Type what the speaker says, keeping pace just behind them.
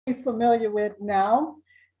familiar with now.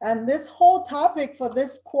 And this whole topic for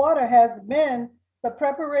this quarter has been the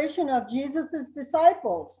preparation of Jesus's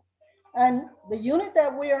disciples. And the unit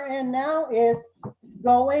that we are in now is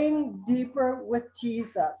going deeper with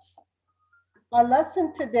Jesus. Our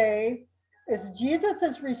lesson today is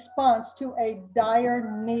Jesus's response to a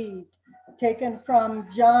dire need, taken from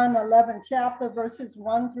John 11 chapter verses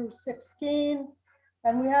 1 through 16.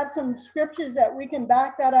 And we have some scriptures that we can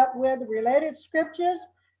back that up with. Related scriptures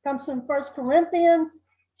comes from 1 Corinthians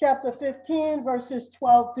chapter 15 verses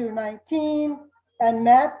 12 through 19 and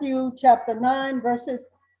Matthew chapter 9 verses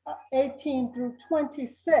 18 through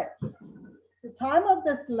 26. The time of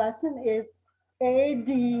this lesson is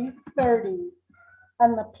AD 30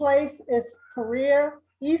 and the place is Perea,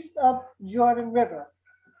 east of Jordan River.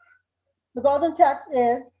 The golden text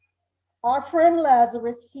is, our friend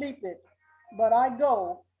Lazarus sleepeth, but I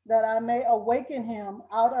go that I may awaken him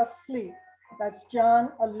out of sleep. That's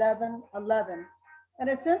John 11:11. And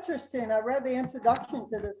it's interesting. I read the introduction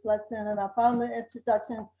to this lesson and I found the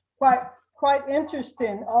introduction quite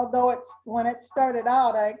interesting. Although when it started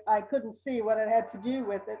out, I couldn't see what it had to do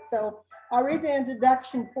with it. So I'll read the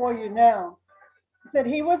introduction for you now. It said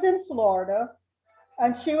he was in Florida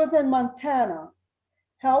and she was in Montana,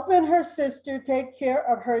 helping her sister take care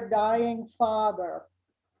of her dying father.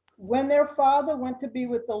 When their father went to be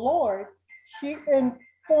with the Lord, she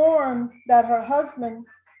informed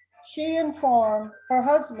her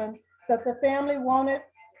husband that the family wanted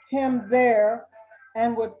him there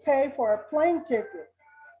and would pay for a plane ticket.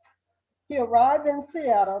 He arrived in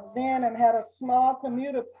Seattle then and had a small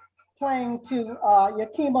commuter plane to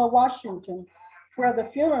Yakima, Washington, where the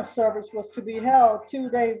funeral service was to be held 2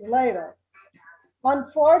 days later.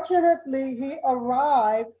 Unfortunately, he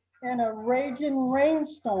arrived in a raging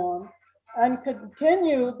rainstorm and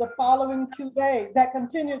continued the following 2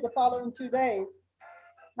 days.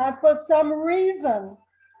 And for some reason,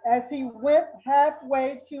 as he went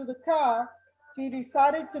halfway to the car, he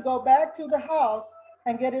decided to go back to the house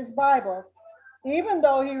and get his Bible, even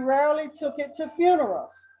though he rarely took it to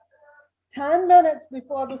funerals. 10 minutes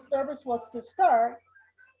before the service was to start,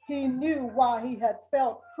 he knew why he had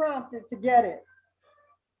felt prompted to get it.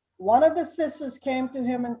 One of the sisters came to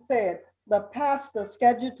him and said, the pastor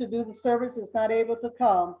scheduled to do the service is not able to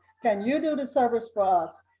come. Can you do the service for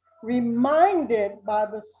us? Reminded by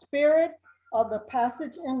the spirit of the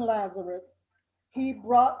passage in Lazarus, he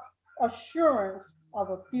brought assurance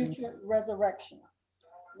of a future resurrection.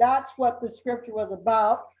 That's what the scripture was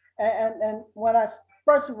about. And when I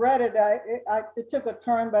first read it, it took a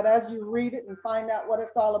turn, but as you read it and find out what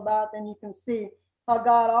it's all about, then you can see how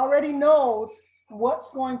God already knows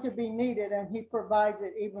what's going to be needed and he provides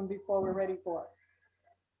it even before we're ready for it.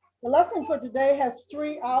 The lesson for today has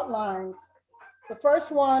 3 outlines. The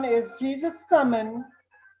first one is Jesus summoned.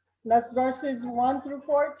 That's verses 1 through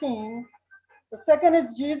 14. The second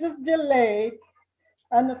is Jesus delayed.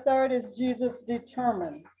 And the third is Jesus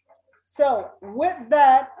determined. So with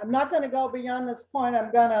that, I'm not going to go beyond this point.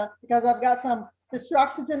 Because I've got some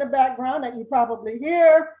distractions in the background that you probably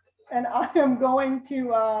hear. And I am going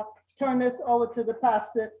to turn this over to the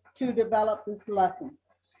pastor to develop this lesson.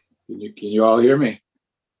 Can you all hear me?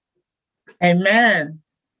 Amen.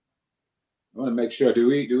 I want to make sure, do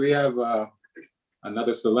we have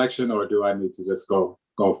another selection or do I need to just go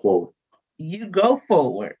forward? You go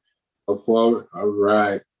forward. Go forward. All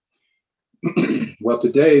right. Well,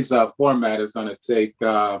 today's format is going to take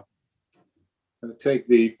the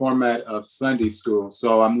format of Sunday school.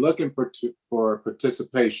 So I'm looking for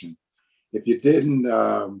participation. If you didn't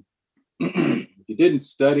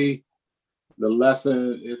study the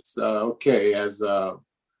lesson, it's okay. As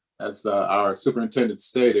our superintendent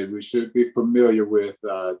stated, we should be familiar with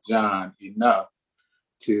John enough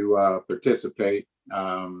to participate.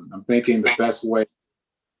 I'm thinking the best way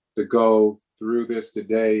to go through this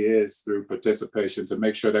today is through participation to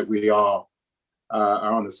make sure that we all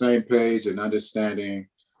are on the same page and understanding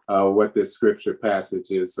what this scripture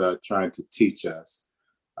passage is trying to teach us.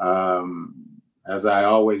 As I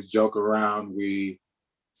always joke around, we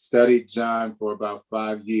studied John for about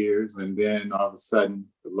 5 years, and then all of a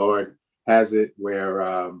sudden the Lord has it where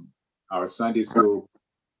our Sunday school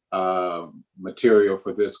material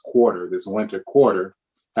for this winter quarter,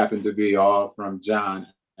 happened to be all from John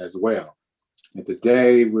as well. And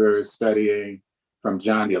today we're studying from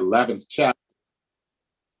John the 11th chapter.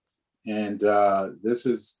 And this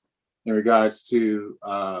is in regards to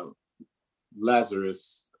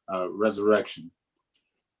Lazarus' resurrection.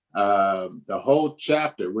 The whole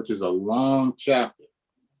chapter, which is a long chapter,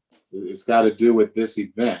 it's got to do with this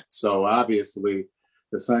event. So obviously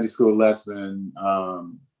the Sunday school lesson,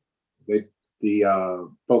 they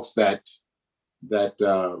folks that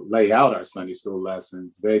lay out our Sunday school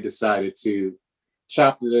lessons, they decided to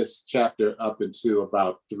chop this chapter up into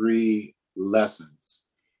about 3 lessons.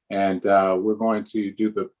 And we're going to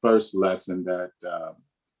do the first lesson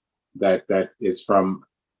that is from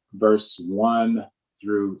verse 1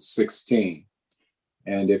 through 16.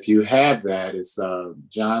 And if you have that, it's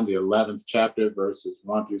John, the 11th chapter, verses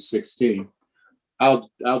 1 through 16. I'll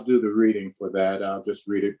do the reading for that. I'll just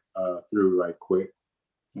read it through right quick,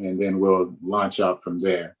 and then we'll launch out from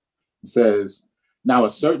there. It says, "Now a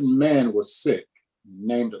certain man was sick,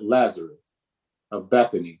 named Lazarus, of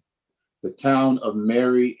Bethany, the town of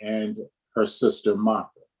Mary and her sister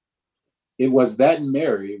Martha. It was that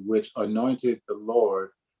Mary which anointed the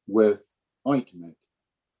Lord with ointment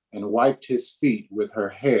and wiped his feet with her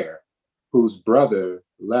hair, whose brother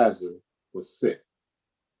Lazarus was sick.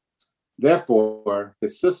 Therefore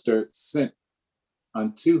his sister sent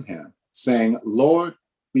unto him, saying, Lord,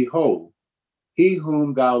 behold, he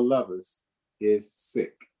whom thou lovest is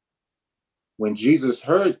sick. When Jesus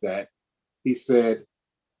heard that, he said,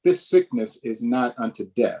 This sickness is not unto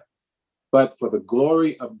death, but for the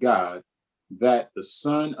glory of God, that the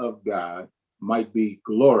Son of God might be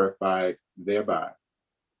glorified thereby.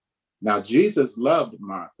 Now Jesus loved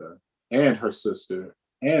Martha and her sister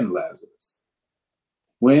and Lazarus.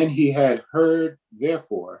 When he had heard,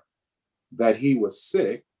 therefore, that he was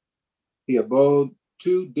sick, he abode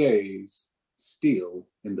 2 days still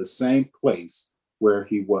in the same place where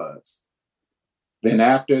he was. Then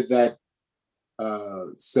after that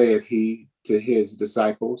saith he to his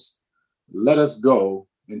disciples, Let us go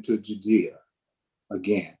into Judea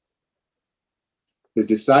again. His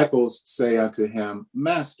disciples say unto him,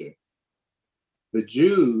 Master, the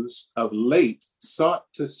Jews of late sought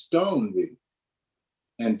to stone thee,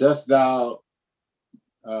 and dost thou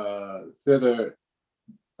thither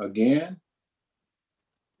again?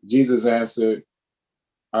 Jesus answered,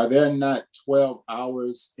 Are there not 12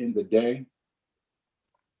 hours in the day?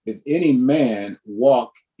 If any man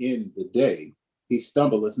walk in the day, he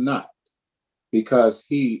stumbleth not, because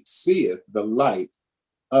he seeth the light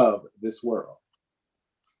of this world.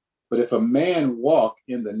 But if a man walk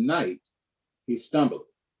in the night, he stumbleth,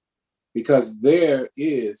 because there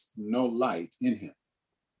is no light in him.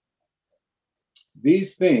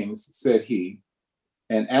 These things said he,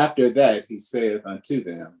 and after that he saith unto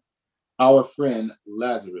them, Our friend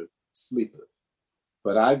Lazarus sleepeth,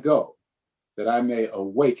 but I go, that I may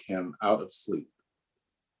awake him out of sleep.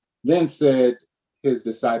 Then said his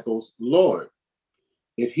disciples, Lord,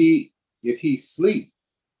 if he sleep,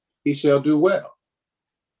 he shall do well.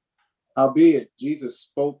 Howbeit Jesus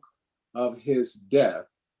spoke of his death,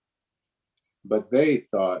 but they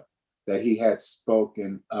thought that he had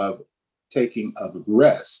spoken of taking of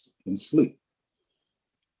rest and sleep.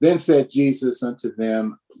 Then said Jesus unto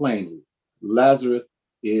them plainly, Lazarus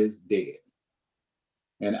is dead,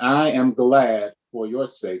 and I am glad for your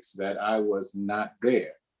sakes that I was not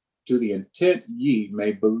there, to the intent ye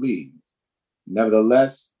may believe.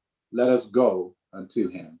 Nevertheless, let us go unto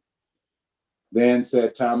him. Then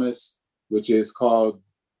said Thomas, which is called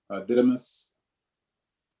Didymus,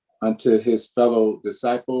 unto his fellow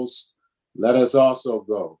disciples, Let us also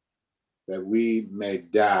go, that we may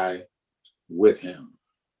die with him.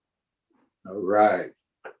 All right.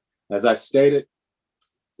 As I stated,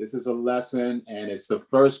 this is a lesson, and it's the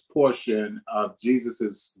first portion of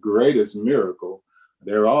Jesus's greatest miracle.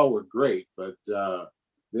 They all were great, but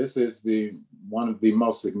this is one of the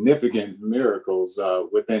most significant miracles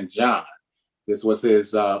within John. This was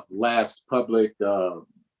his last public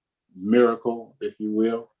miracle, if you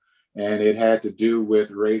will, and it had to do with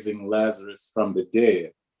raising Lazarus from the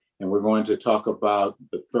dead. And we're going to talk about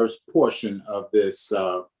the first portion of this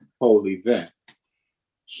whole event.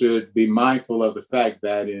 Should be mindful of the fact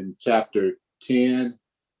that in chapter 10,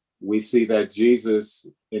 we see that Jesus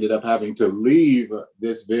ended up having to leave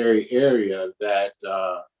this very area that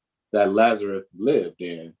Lazarus lived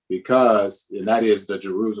in, and that is the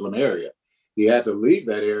Jerusalem area. He had to leave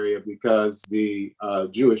that area because the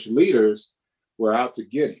Jewish leaders were out to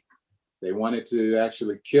get him. They wanted to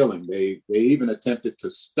actually kill him. They even attempted to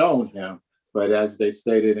stone him, but as they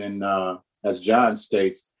stated as John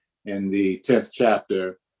states in the 10th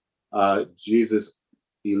chapter, Jesus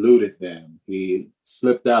eluded them. He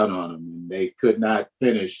slipped out on them, and they could not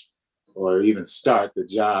finish or even start the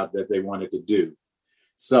job that they wanted to do.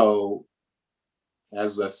 So,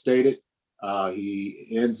 as I stated, he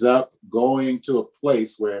ends up going to a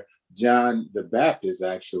place where John the Baptist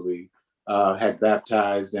actually had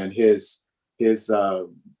baptized, and his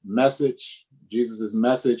message, Jesus's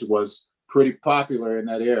message, was pretty popular in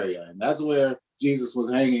that area, and that's where Jesus was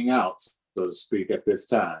hanging out. so to speak, at this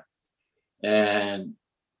time. And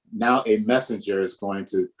now a messenger is going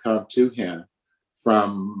to come to him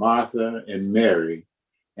from Martha and Mary,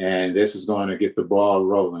 and this is going to get the ball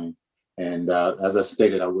rolling. And as I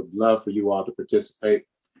stated, I would love for you all to participate,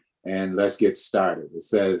 and let's get started. It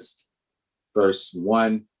says, verse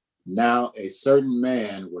 1, now a certain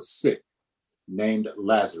man was sick, named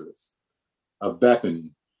Lazarus, of Bethany,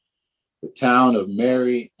 the town of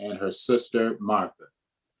Mary and her sister Martha.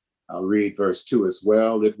 I'll read verse 2 as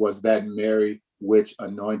well. It was that Mary which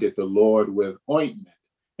anointed the Lord with ointment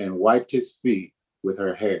and wiped his feet with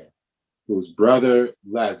her hair, whose brother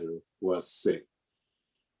Lazarus was sick.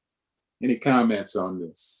 Any comments on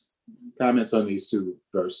this? Comments on these two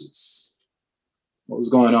verses? What was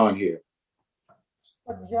going on here?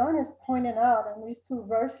 But John is pointing out in these two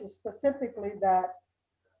verses specifically that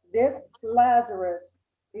this Lazarus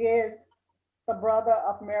is the brother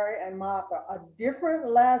of Mary and Martha, a different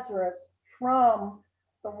Lazarus from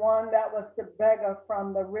the one that was the beggar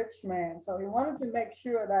from the rich man. So he wanted to make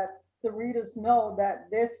sure that the readers know that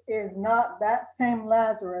this is not that same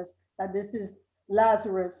Lazarus, that this is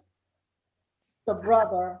Lazarus, the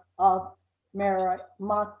brother of Mary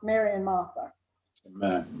and Martha.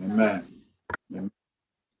 Amen. Amen. Amen.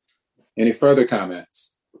 Any further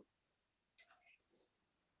comments?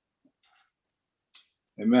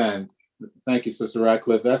 Amen. Thank you, Sister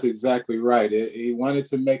Radcliffe. That's exactly right. He wanted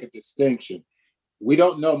to make a distinction. We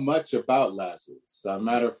don't know much about Lazarus. As a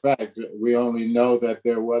matter of fact, we only know that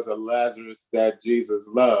there was a Lazarus that Jesus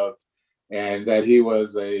loved, and that he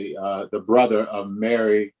was the brother of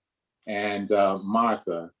Mary and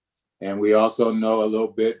Martha. And we also know a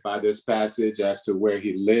little bit by this passage as to where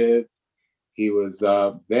he lived. He was,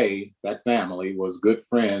 that family was good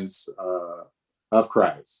friends of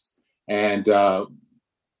Christ. And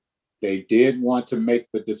they did want to make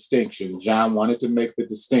the distinction. John wanted to make the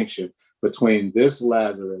distinction between this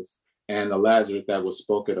Lazarus and the Lazarus that was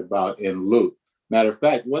spoken about in Luke. Matter of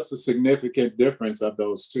fact, what's the significant difference of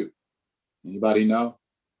those two? Anybody know?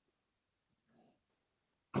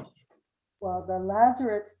 Well, the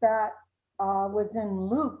Lazarus that was in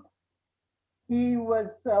Luke, he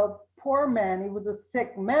was a poor man. He was a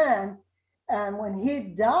sick man. And when he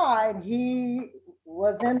died, he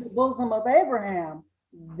was in the bosom of Abraham.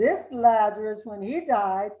 This Lazarus, when he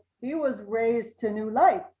died, he was raised to new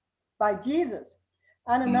life by Jesus.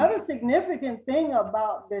 And another significant thing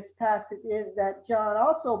about this passage is that John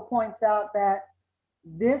also points out that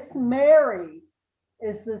this Mary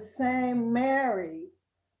is the same Mary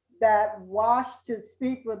that washed his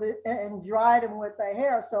feet with it and dried him with her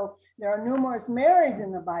hair. So there are numerous Marys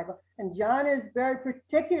in the Bible. And John is very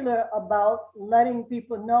particular about letting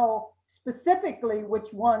people know specifically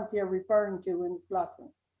which ones you're referring to in this lesson.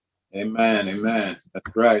 Amen. Amen.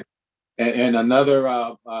 That's right. And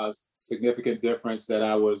another significant difference that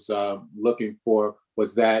I was looking for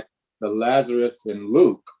was that the Lazarus in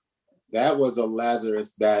Luke, that was a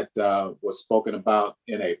Lazarus that was spoken about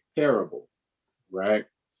in a parable, right?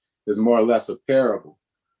 There's more or less a parable.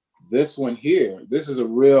 This one here, this is a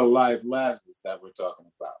real life Lazarus that we're talking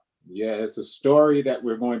about. Yeah, it's a story that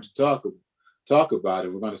we're going to talk about,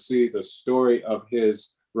 and we're going to see the story of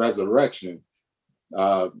his resurrection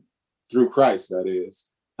through Christ, that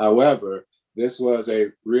is. However, this was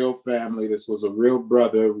a real family. This was a real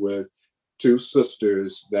brother with two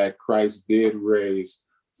sisters that Christ did raise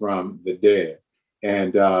from the dead.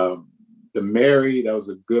 And the Mary, that was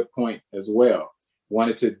a good point as well.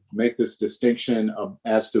 Wanted to make this distinction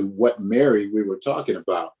as to what Mary we were talking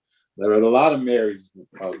about. There are a lot of Marys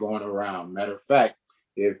going around. Matter of fact,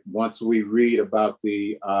 if once we read about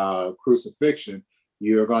the crucifixion,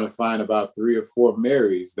 you're going to find about 3 or 4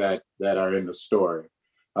 Marys that are in the story.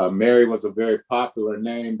 Mary was a very popular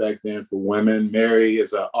name back then for women. Mary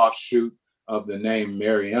is an offshoot of the name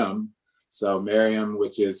Miriam. So Miriam,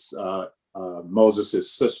 which is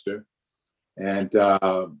Moses' sister. And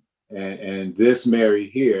this Mary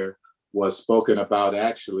here was spoken about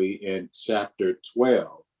actually in chapter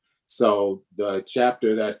 12. So the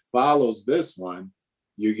chapter that follows this one,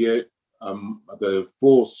 you get the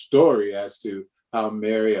full story as to how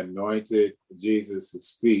Mary anointed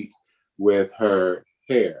Jesus's feet with her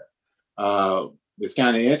hair. It's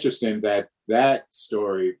kind of interesting that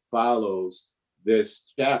story follows this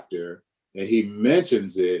chapter, and he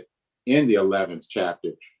mentions it in the 11th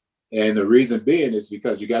chapter. And the reason being is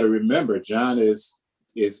because you got to remember, John is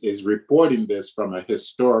reporting this from a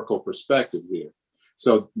historical perspective here.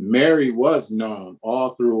 So Mary was known all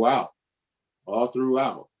throughout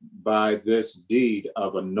by this deed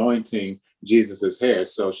of anointing Jesus's hair.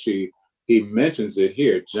 So he mentions it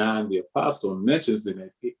here. John the Apostle mentions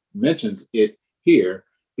it here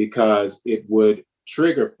because it would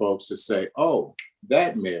trigger folks to say, oh,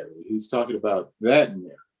 that Mary, he's talking about that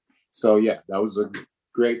Mary. So yeah, that was a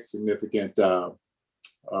great significant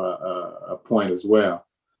point as well.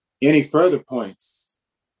 Any further points?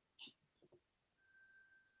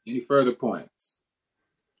 Any further points?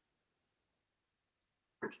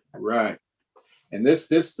 Right. And this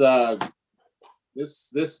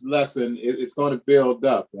lesson, it's going to build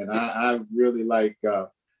up, and I really like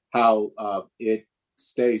how it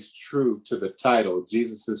stays true to the title,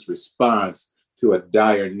 Jesus's response to a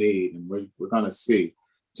dire need, and we're going to see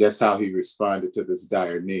just how he responded to this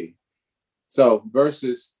dire need. So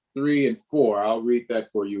verses 3 and 4, I'll read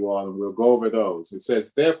that for you all, and we'll go over those. It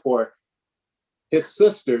says, therefore, his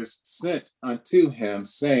sisters sent unto him,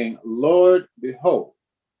 saying, Lord, behold,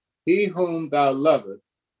 he whom thou lovest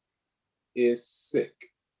is sick.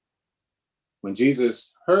 When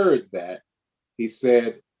Jesus heard that, he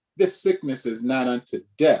said, this sickness is not unto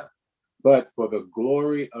death, but for the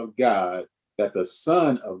glory of God, that the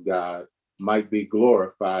Son of God might be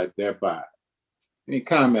glorified thereby. Any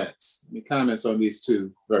comments? Any comments on these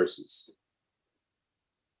two verses?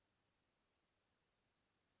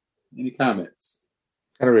 Any comments?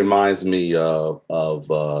 Kind of reminds me of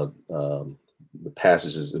the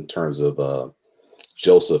passages in terms of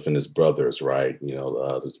Joseph and his brothers, right? You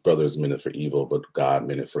know, his brothers meant it for evil, but God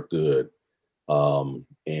meant it for good.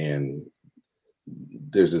 And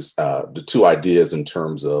there's this the two ideas in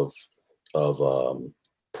terms of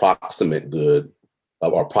proximate good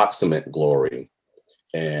or proximate glory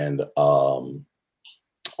and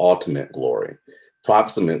ultimate glory.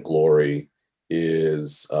 Proximate glory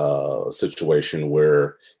is a situation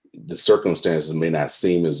where the circumstances may not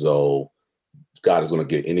seem as though God is going to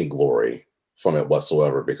get any glory from it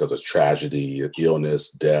whatsoever because of tragedy, illness,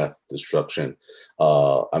 death, destruction.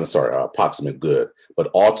 Proximate good.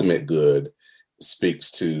 But ultimate good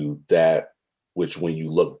speaks to that which, when you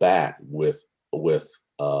look back with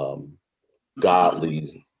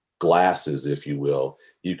godly glasses, if you will,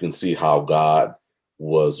 you can see how God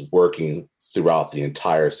was working throughout the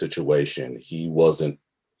entire situation. He wasn't,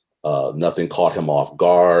 nothing caught him off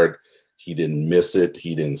guard. He didn't miss it.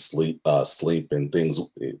 He didn't sleep and things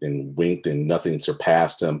and winked and nothing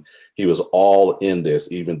surpassed him. He was all in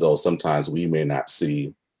this, even though sometimes we may not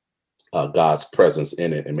see God's presence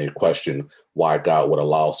in it and may question why God would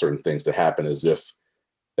allow certain things to happen as if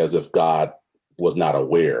God was not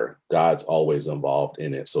aware. God's always involved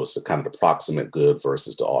in it. So it's the kind of the proximate good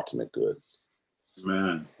versus the ultimate good.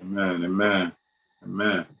 Amen. Amen. Amen.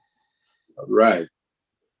 Amen. All right.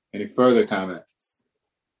 Any further comments?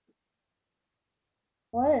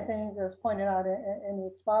 One of the things that's pointed out in the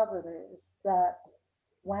expositor is that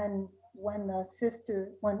when Lazarus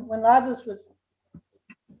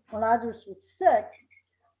was sick,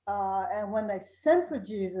 and when they sent for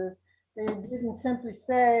Jesus, they didn't simply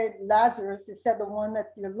say Lazarus, it said the one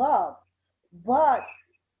that you love. But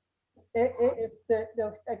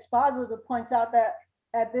the expositor points out that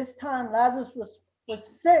at this time Lazarus was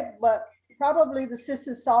sick, but probably the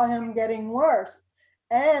sisters saw him getting worse,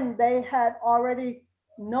 and they had already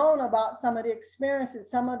known about some of the experiences,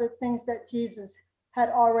 some of the things that Jesus had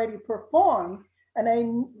already performed,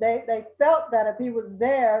 and they felt that if he was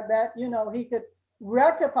there, that he could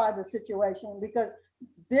rectify the situation, because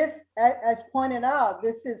this, as pointed out,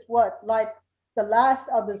 this is like the last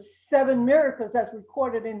of the 7 miracles that's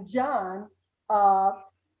recorded in John,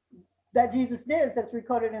 that Jesus did, that's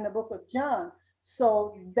recorded in the book of John.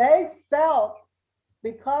 So they felt,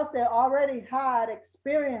 because they already had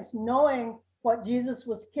experience knowing what Jesus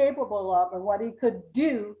was capable of and what he could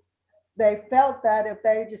do, they felt that if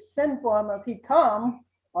they just sent for him, if he come,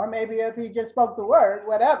 or maybe if he just spoke the word,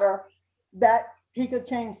 whatever, that he could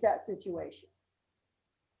change that situation.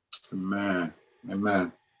 Amen.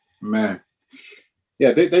 Amen. Amen.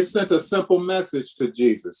 Yeah, they sent a simple message to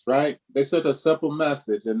Jesus, right? They sent a simple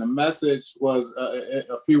message, and the message was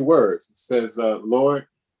a few words. It says, Lord,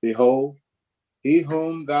 behold, he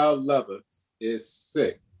whom thou lovest is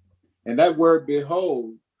sick. And that word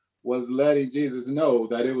behold was letting Jesus know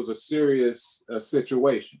that it was a serious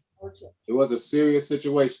situation. It was a serious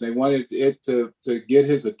situation. They wanted it to get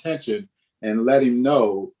his attention and let him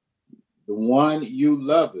know the one you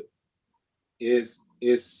love is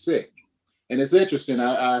sick. And it's interesting.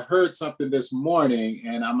 I heard something this morning,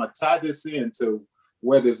 and I'm going to tie this into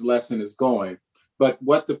where this lesson is going. But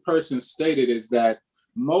what the person stated is that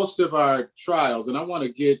most of our trials, and I want to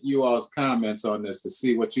get you all's comments on this to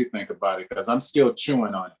see what you think about it, because I'm still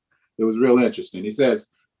chewing on it. It was real interesting. He says,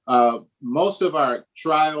 most of our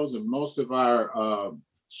trials and most of our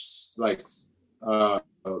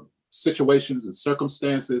situations and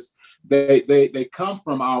circumstances, they come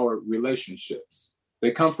from our relationships.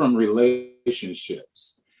 They come from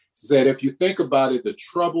relationships. Said, if you think about it, the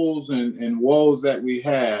troubles and woes that we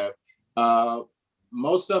have,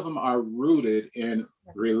 most of them are rooted in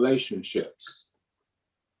relationships.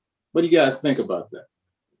 What do you guys think about that?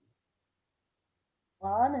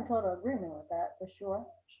 Well, I'm in total agreement with that for sure.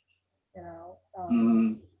 You know,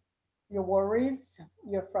 your worries,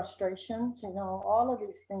 your frustrations, you know, all of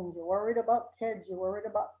these things. You're worried about kids, you're worried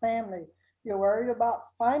about family, you're worried about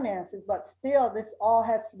finances, but still this all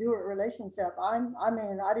has to do with relationship. I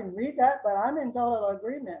mean, I didn't read that, but I'm in total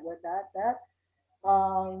agreement with that.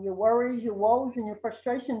 Your worries, your woes, and your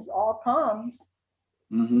frustrations all comes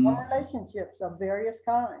from relationships of various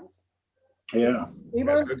kinds. Yeah.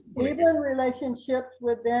 Even relationships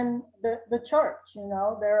within the church, you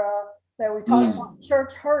know, that we talk about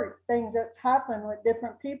church hurt, things that's happened with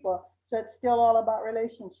different people. So it's still all about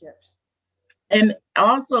relationships. And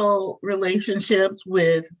also relationships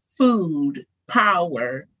with food,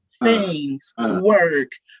 power, things, work,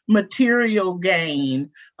 material gain,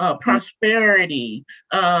 prosperity.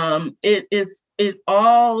 It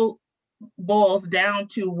all boils down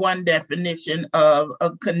to one definition of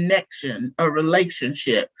a connection, a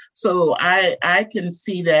relationship. So I can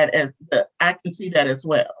see that as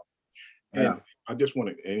well. And I just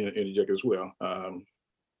want to interject as well.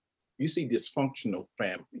 You see dysfunctional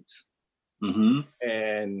families.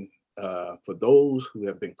 And for those who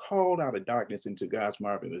have been called out of darkness into God's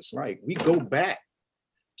marvelous light, we go back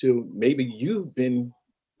to maybe you've been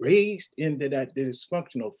raised into that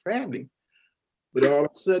dysfunctional family, but all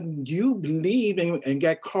of a sudden you believe and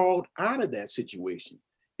got called out of that situation.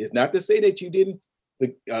 It's not to say that you didn't,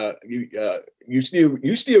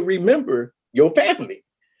 you still remember your family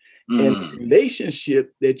and the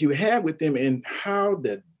relationship that you have with them, and how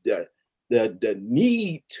the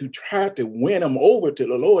need to try to win them over to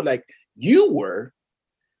the Lord like you were,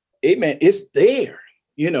 amen, it's there,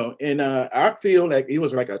 you know. And I feel like it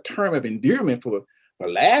was like a term of endearment for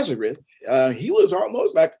Lazarus. He was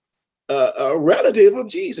almost like a relative of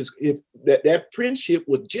Jesus. If that friendship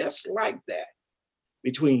was just like that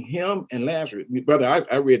between him and Lazarus. Brother,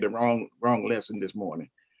 I read the wrong lesson this morning,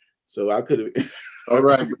 so I could have. All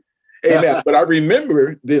right. Amen. But I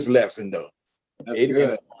remember this lesson though. That's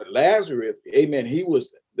amen. Good. Lazarus, amen, he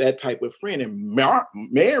was that type of friend. And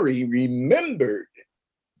Mary remembered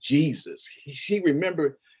Jesus. She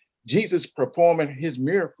remembered Jesus performing his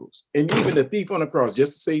miracles. And even the thief on the cross,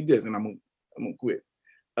 just to say this, and I'm gonna quit.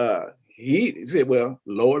 He said, well,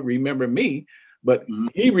 Lord, remember me. But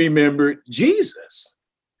he remembered Jesus.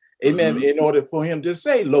 Amen. In order for him to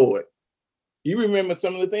say, Lord, you remember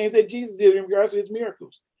some of the things that Jesus did in regards to his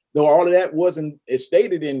miracles. Though all of that wasn't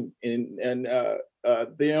stated in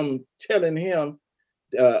them telling him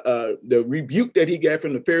the rebuke that he got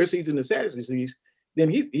from the Pharisees and the Sadducees, then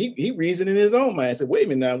he reasoned in his own mind and said, wait a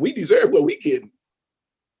minute, now we deserve what we get.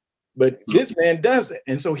 But this man doesn't.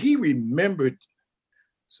 And so he remembered,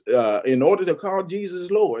 in order to call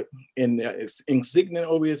Jesus Lord, and insignia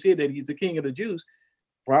over his head that he's the King of the Jews,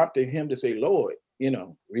 prompted him to say, Lord, you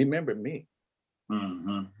know, remember me.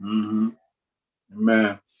 Amen.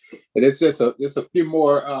 And it's just a few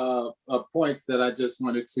more points that I just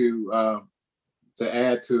wanted to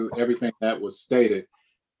add to everything that was stated.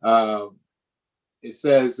 It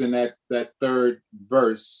says in that third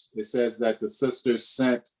verse, it says that the sisters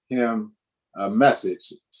sent him a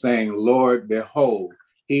message saying, Lord, behold,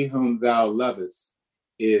 he whom thou lovest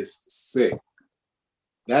is sick.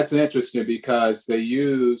 That's interesting because they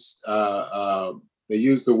used the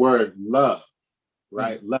word love,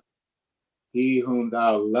 right? Love. He whom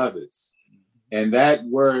thou lovest. And that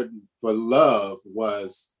word for love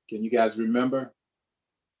was, can you guys remember?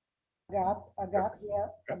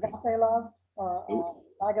 Agape love, or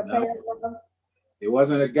agape love. It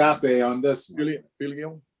wasn't agape on this one.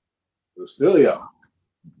 Filio? It was filio.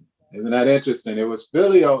 Isn't that interesting? It was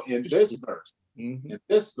filio in this verse. In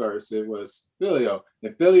this verse, it was filio.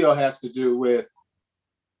 And filio has to do with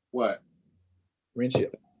what?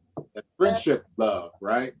 Friendship. That friendship love,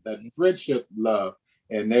 right? That friendship love.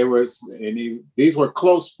 And these were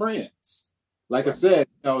close friends. Like I said,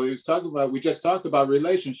 we just talked about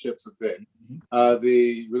relationships a bit.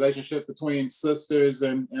 The relationship between sisters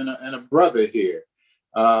and a brother here.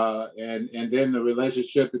 And then the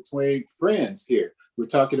relationship between friends here. We're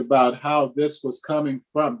talking about how this was coming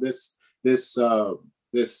from this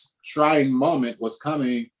trying moment was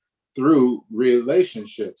coming through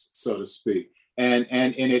relationships, so to speak. And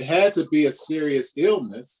it had to be a serious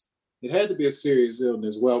illness. It had to be a serious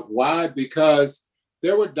illness. Well, why? Because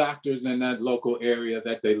there were doctors in that local area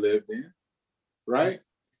that they lived in, right?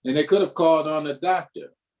 And they could have called on a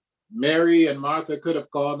doctor. Mary and Martha could have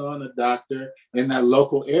called on a doctor in that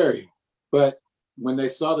local area. But when they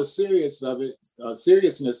saw the seriousness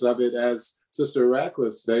of it, as Sister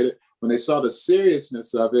Ratcliffe stated, when they saw the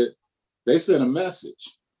seriousness of it, they sent a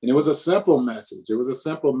message. And it was a simple message. It was a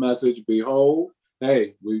simple message. Behold,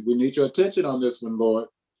 hey, we need your attention on this one, Lord.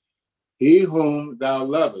 He whom thou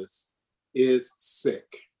lovest is sick.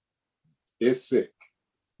 Is sick.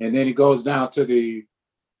 And then he goes down to the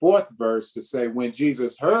 4th verse to say, when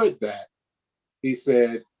Jesus heard that, he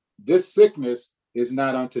said, this sickness is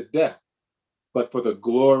not unto death, but for the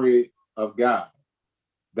glory of God,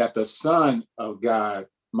 that the Son of God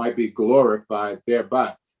might be glorified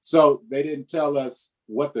thereby. So they didn't tell us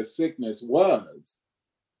what the sickness was,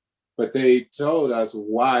 but they told us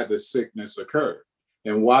why the sickness occurred.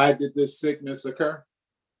 And why did this sickness occur?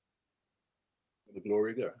 For the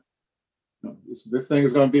glory of God. This thing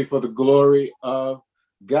is going to be for the glory of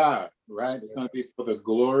God, right? It's going to be for the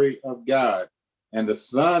glory of God. And the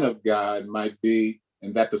Son of God might be,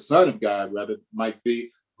 and that the Son of God, rather, might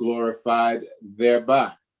be glorified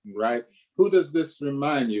thereby, right? Who does this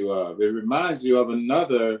remind you of? It reminds you of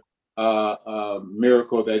another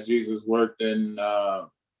miracle that Jesus worked in The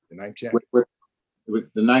 9th chapter.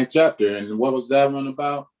 With the 9th chapter. And what was that one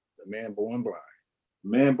about? The man born blind.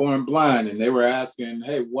 Man born blind. And they were asking,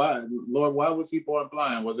 hey, why, Lord, why was he born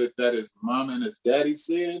blind? Was it that his mom and his daddy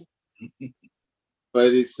sinned?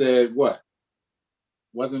 But he said, what?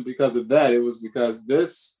 Wasn't because of that. It was because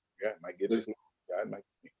this. God might get this. God might.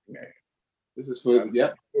 Man. This is for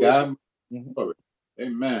God. Mm-hmm.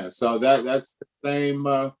 Amen. So that's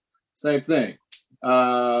the same thing.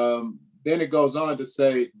 Then it goes on to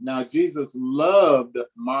say, now Jesus loved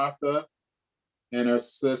Martha and her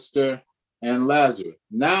sister and Lazarus.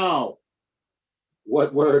 Now,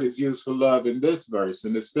 what word is used for love in this verse,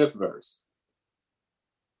 in this 5th verse?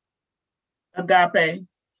 Agape.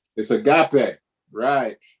 It's agape,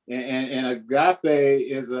 right? And agape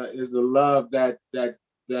is a love that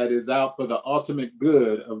is out for the ultimate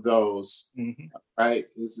good of those, right?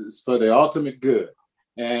 It's for the ultimate good.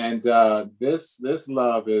 And this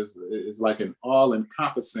love is like an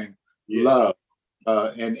all-encompassing love.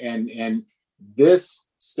 And this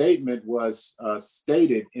statement was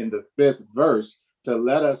stated in the 5th verse to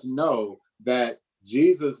let us know that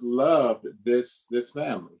Jesus loved this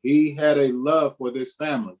family. He had a love for this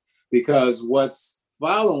family, because what's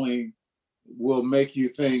following will make you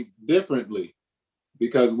think differently,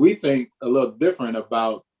 because we think a little different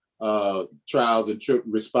about trials and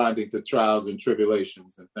responding to trials and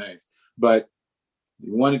tribulations and things. But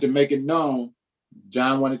he wanted to make it known,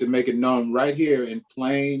 John wanted to make it known right here in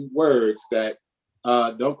plain words that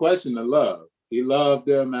don't question the love. He loved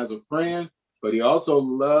them as a friend, but he also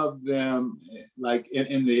loved them like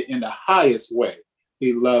in the highest way.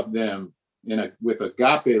 He loved them with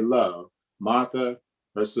agape love, Martha,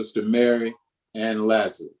 her sister Mary, and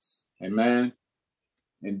Lazarus. Amen.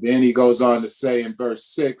 And then he goes on to say in verse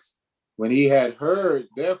 6, when he had heard,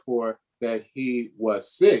 therefore, that he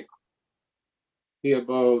was sick, he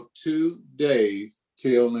abode 2 days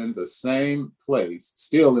still in the same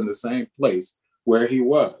place where he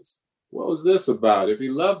was. What was this about? If he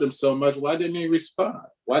loved them so much, why didn't he respond?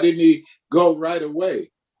 Why didn't he go right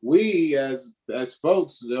away? We as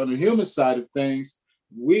folks on the human side of things,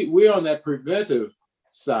 we're on that preventive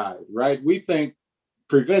side, right? We think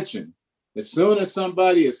prevention. As soon as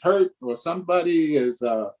somebody is hurt or somebody is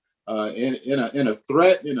in a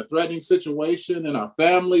threatening situation in our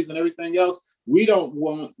families and everything else, we don't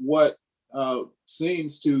want what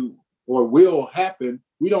seems to or will happen.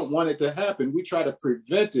 We don't want it to happen. We try to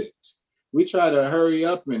prevent it. We try to hurry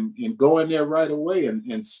up and go in there right away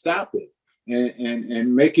and stop it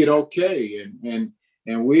and make it okay. And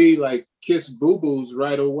we like kiss boo-boos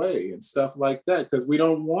right away and stuff like that, because we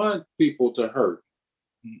don't want people to hurt.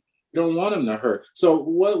 You don't want them to hurt. So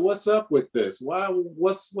what's up with this?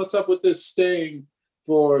 What's up with this staying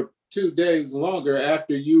for 2 days longer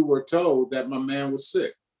after you were told that my man was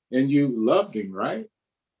sick and you loved him, right?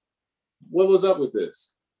 What was up with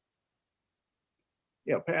this?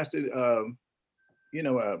 Yeah, Pastor,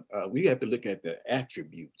 we have to look at the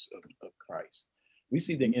attributes of Christ. We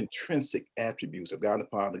see the intrinsic attributes of God the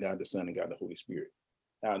Father, God the Son, and God the Holy Spirit.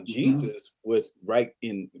 Now, Jesus was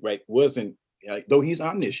wasn't, though he's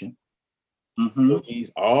omniscient, so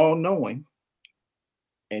he's all-knowing,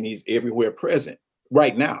 and he's everywhere present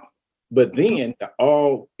right now. But then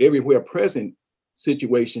the everywhere present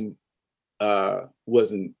situation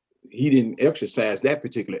he didn't exercise that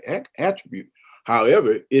particular attribute.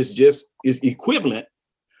 However, it's equivalent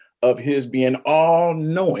of his being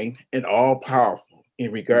all-knowing and all-powerful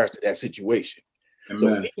in regards to that situation. So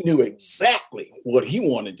Amen. he knew exactly what he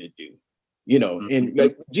wanted to do, you know. And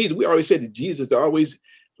like Jesus, we always said that Jesus always,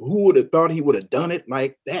 who would have thought he would have done it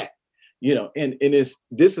like that, you know? And this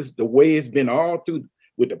is the way it's been all through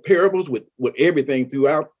with the parables, with everything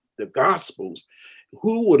throughout the Gospels.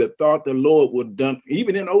 Who would have thought the Lord would have done,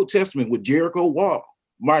 even in the Old Testament with Jericho wall,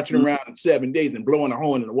 marching around in 7 days and blowing a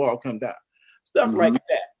horn and the wall come down, stuff like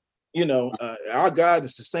that. You know, our God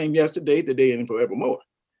is the same yesterday, today, and forevermore.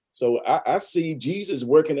 So I see Jesus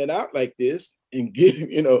working it out like this and getting,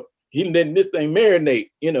 you know, he letting this thing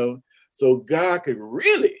marinate, you know, so God could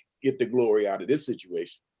really get the glory out of this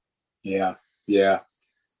situation. Yeah. Yeah.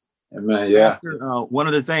 Amen. Yeah. Pastor, one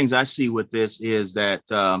of the things I see with this is that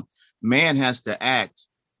man has to act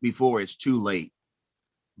before it's too late.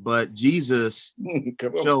 But Jesus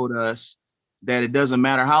showed us that it doesn't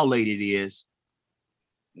matter how late it is,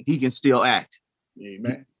 he can still act.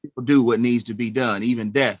 Amen. People do what needs to be done.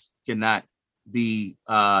 Even death cannot be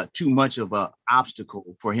too much of an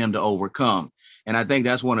obstacle for him to overcome. And I think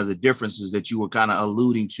that's one of the differences that you were kind of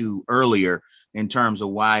alluding to earlier in terms of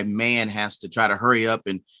why man has to try to hurry up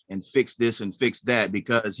and fix this and fix that,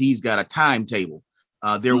 because he's got a timetable.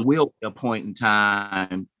 There will be a point in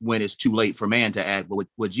time when it's too late for man to act. But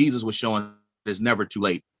what Jesus was showing is never too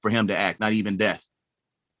late for him to act, not even death.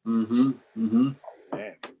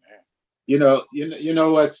 You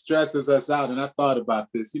know what stresses us out, and I thought about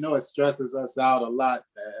this. You know what stresses us out a lot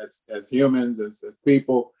as humans, as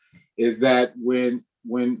people, is that when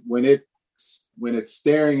it's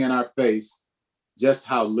staring in our face, just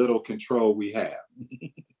how little control we have,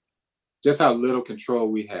 just how little control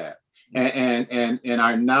we have, and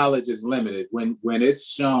our knowledge is limited. When it's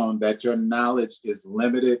shown that your knowledge is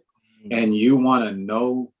limited, and you want to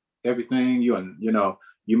know everything,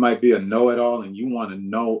 you might be a know-it-all and you want to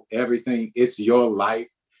know everything. It's your life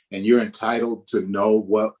and you're entitled to know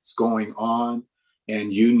what's going on.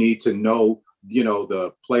 And you need to know,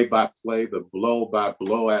 the play-by-play, the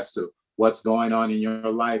blow-by-blow as to what's going on in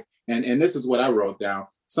your life. And this is what I wrote down.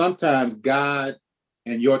 Sometimes God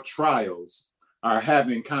and your trials are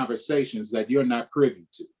having conversations that you're not privy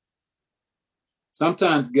to.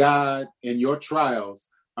 Sometimes God and your trials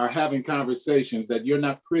are having conversations that you're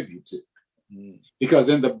not privy to. Because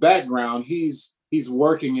in the background, he's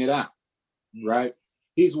working it out, right?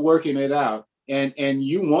 He's working it out. And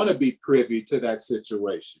you want to be privy to that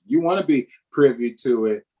situation. You want to be privy to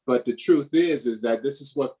it. But the truth is that this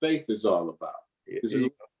is what faith is all about. This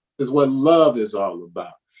is what love is all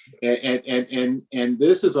about. And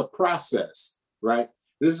this is a process, right?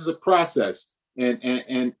 This is a process.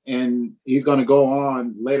 And he's going to go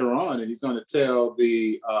on later on, and he's going to tell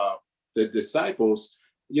the disciples,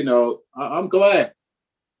 I'm glad.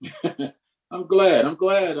 I'm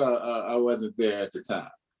glad I wasn't there at the time,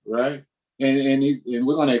 right? And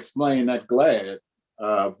we're going to explain that glad.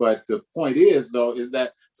 But the point is, though, is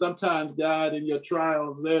that sometimes God in your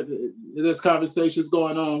trials, there's conversations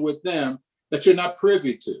going on with them that you're not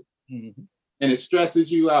privy to. Mm-hmm. And it stresses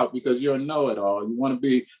you out because you're a know-it-all. You want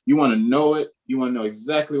to know it. You want to know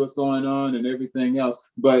exactly what's going on and everything else.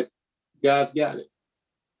 But God's got it.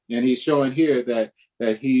 And he's showing here that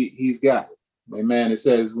he's got it. Amen. It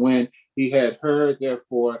says, when he had heard,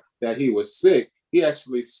 therefore, that he was sick, he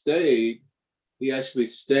actually stayed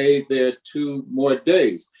there 2 more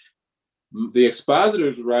days. The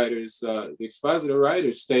expositor writers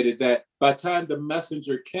stated that by the time the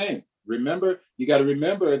messenger came, you got to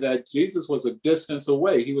remember that Jesus was a distance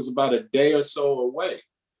away. He was about a day or so away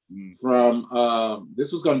from,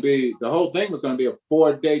 the whole thing was going to be a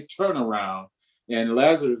 4-day turnaround. And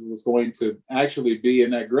Lazarus was going to actually be in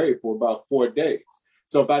that grave for about 4 days.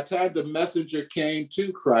 So by the time the messenger came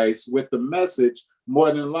to Christ with the message,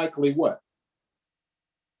 more than likely what?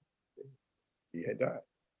 He had died.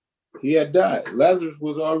 He had died. Lazarus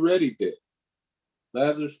was already dead.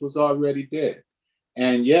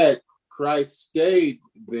 And yet Christ stayed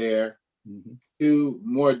there 2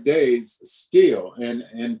 more days still.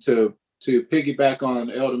 And to piggyback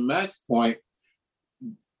on Elder Mack's point,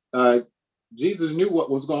 Jesus knew what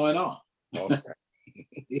was going on. Okay.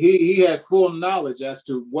 he had full knowledge as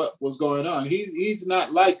to what was going on. He's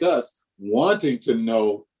not like us wanting to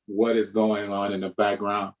know what is going on in the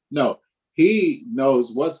background. No, he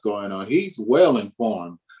knows what's going on. He's well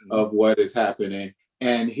informed of what is happening,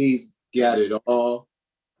 and he's got it all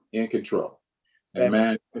in control.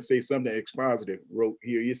 Amen. Let's say something Expositor wrote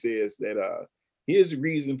here. He says that his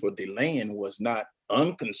reason for delaying was not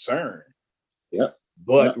unconcerned. Yep.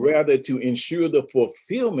 But rather to ensure the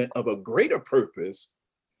fulfillment of a greater purpose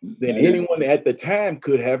than anyone at the time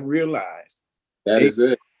could have realized. That is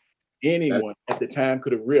it. Anyone at the time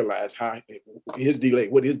could have realized what his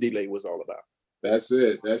delay was all about. That's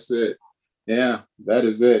it. That's it. Yeah, that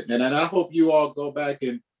is it. And I hope you all go back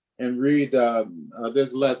and read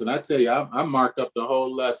this lesson. I tell you, I marked up the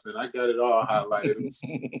whole lesson. I got it all highlighted. It was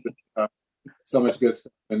so much good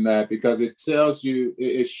stuff in that, because it tells you,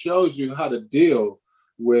 it shows you how to deal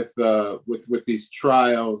with these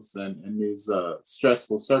trials and these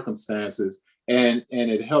stressful circumstances, and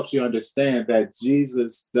it helps you understand that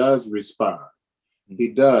Jesus does respond. He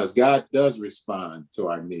does. God does respond to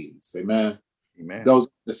our needs. Amen. Amen. Goes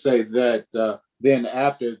to say that then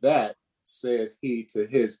after that saith he to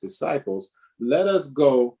his disciples, let us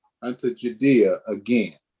go unto Judea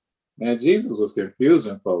again. Man, Jesus was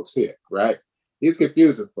confusing folks here, right? He's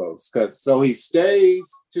confusing folks, because so he stays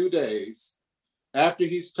 2 days after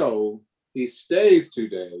he's told. He stays 2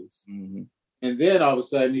 days, and then all of a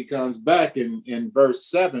sudden he comes back in verse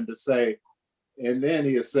 7 to say, and then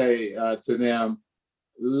he'll say to them,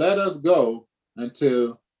 let us go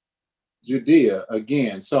unto Judea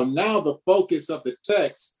again. So now the focus of the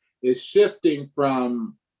text is shifting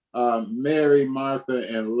from Mary, Martha,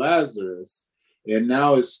 and Lazarus, and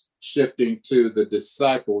now it's shifting to the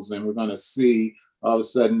disciples. And we're going to see all of a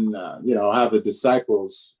sudden, how the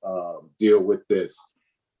disciples deal with this.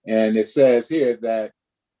 And it says here that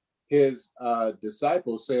his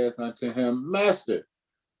disciples saith unto him, Master,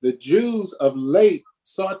 the Jews of late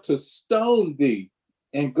sought to stone thee,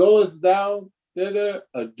 and goest thou thither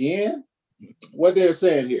again? What they're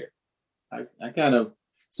saying here. I kind of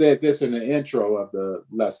said this in the intro of the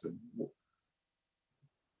lesson.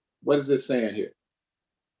 What is this saying here?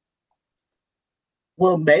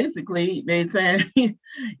 Well, basically, they saying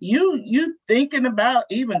you thinking about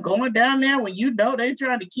even going down there when you know they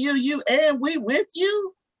trying to kill you, and we with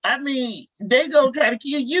you. I mean, they gonna try to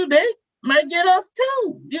kill you. They might get us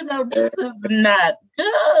too. This is not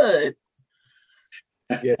good.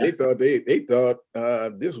 Yeah, they thought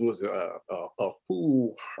this was a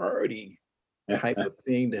foolhardy type of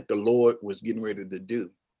thing that the Lord was getting ready to do,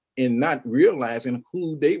 and not realizing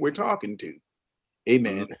who they were talking to.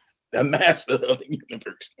 Amen. The master of the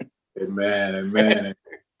universe. Amen. Amen.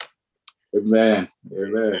 Amen.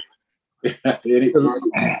 Amen. The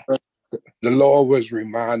Lord was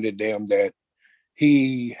reminding them that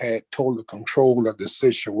he had total control of the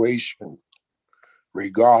situation,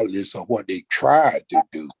 regardless of what they tried to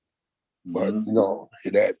do. But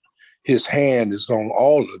that his hand is on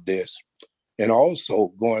all of this. And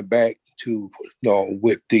also going back to,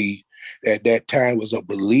 with at that time was a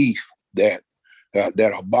belief that a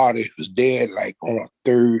body was dead, like on a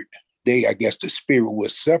third day, I guess the spirit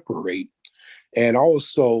would separate. And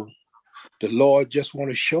also the Lord just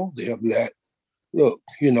want to show them that, look,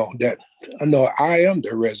 that I know I am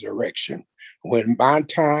the resurrection when my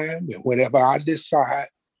time and whenever I decide.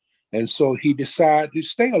 And so he decided to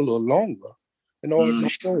stay a little longer in order to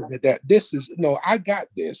show that this is, I got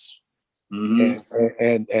this.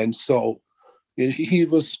 And so he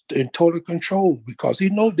was in total control, because he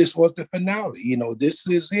knew this was the finale. This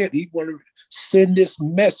is it. He wanted to send this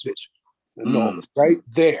message, right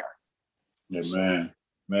there. Amen.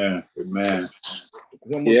 Man. Amen.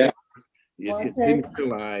 Yeah. You didn't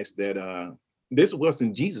realize that this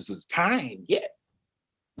wasn't Jesus's time yet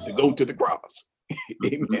to go to the cross.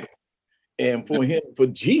 Amen. And for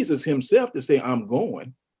Jesus himself to say, I'm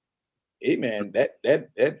going, amen,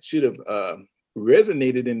 that should have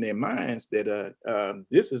resonated in their minds that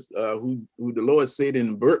this is who the Lord said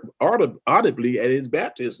audibly at his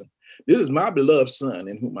baptism. This is my beloved son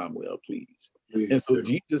in whom I'm well pleased. And so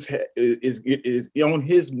Jesus is on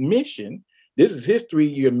his mission. This is his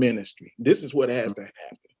 3-year ministry. This is what has to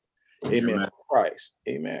happen. Amen. Amen. Christ.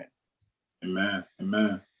 Amen. Amen.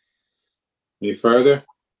 Amen. Any further?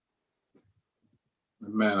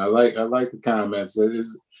 Man, I like the comments.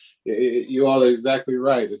 You all are exactly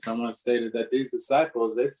right. As someone stated that these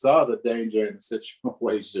disciples, they saw the danger in the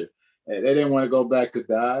situation, and they didn't want to go back to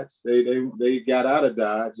Dodge. They got out of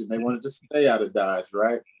Dodge, and they wanted to stay out of Dodge,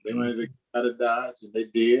 right? They wanted to get out of Dodge, and they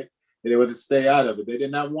did. And they wanted to stay out of it. They did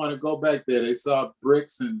not want to go back there. They saw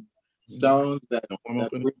bricks and stones that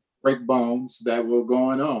break bones that were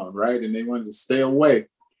going on, right? And they wanted to stay away.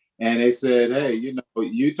 And they said, hey,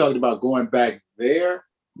 you talked about going back there.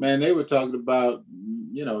 Man, they were talking about,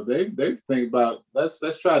 they think about,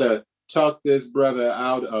 let's try to talk this brother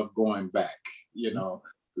out of going back.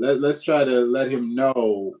 Let's try to let him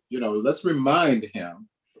know, let's remind him.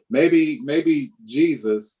 Maybe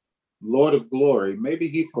Jesus, Lord of glory, maybe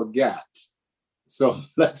he forgot. So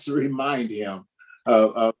let's remind him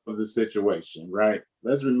of the situation, right?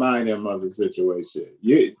 Let's remind him of the situation.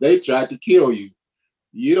 They tried to kill you.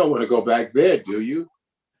 You don't want to go back there, do you?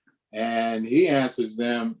 And he answers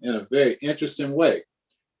them in a very interesting way.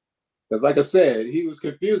 Because like I said, he was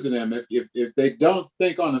confusing them. If they don't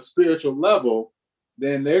think on a spiritual level,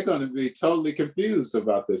 then they're going to be totally confused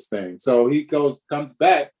about this thing. So he comes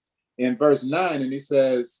back in verse 9 and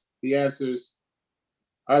he answers,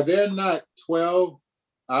 are there not 12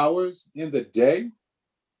 hours in the day?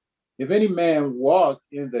 If any man walk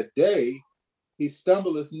in the day, he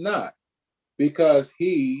stumbleth not, because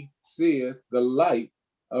he seeth the light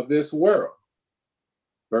of this world.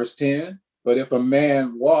 Verse 10, but if a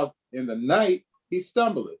man walk in the night, he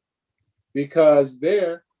stumbleth, because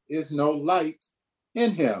there is no light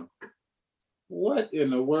in him. What in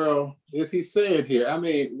the world is he saying here? I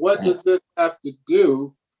mean, what does this have to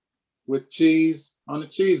do with cheese on a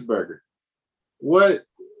cheeseburger? What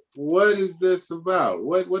is this about?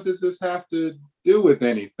 What does this have to do with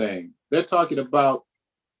anything? They're talking about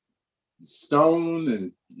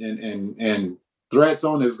stone and threats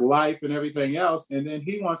on his life and everything else, and then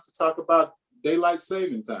he wants to talk about daylight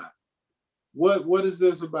saving time. What is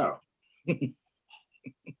this about?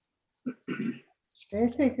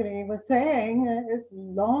 Basically, he was saying, as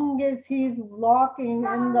long as he's walking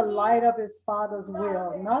in the light of his Father's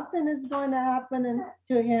will, nothing is going to happen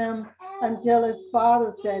to him until his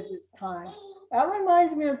Father says it's time. That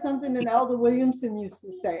reminds me of something that Elder Williamson used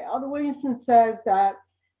to say. Elder Williamson says that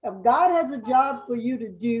if God has a job for you to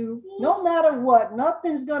do, no matter what,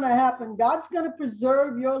 nothing's going to happen. God's going to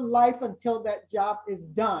preserve your life until that job is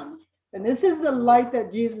done. And this is the light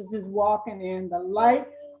that Jesus is walking in, the light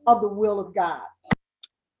of the will of God.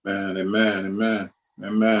 Man, amen.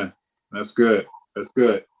 That's good.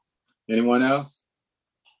 Anyone else?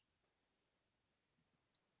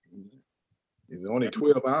 There's only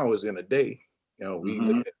 12 hours in a day. You know, we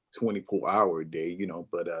look at 24-hour day, you know,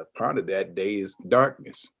 but part of that day is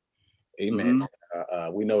darkness. Amen.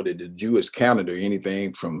 We know that the Jewish calendar,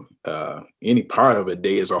 anything from any part of a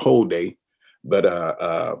day is a whole day. But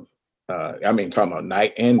I mean, talking about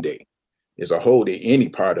night and day is a whole day, any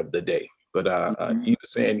part of the day. But he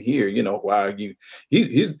was saying here, you know, while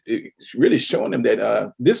he's really showing them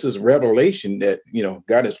that this is revelation, that, you know,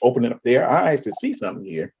 God is opening up their eyes to see something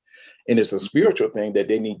here. And it's a spiritual thing that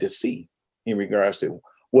they need to see in regards to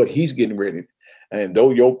what he's getting ready. And though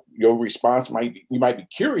your response you might be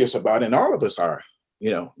curious about, and all of us are,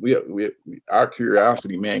 you know, we our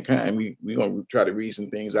curiosity, mankind, we're going to try to read some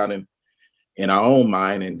things out in our own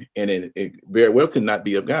mind, and it very well could not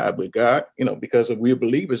be of God, but God, you know, because we're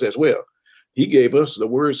believers as well. He gave us the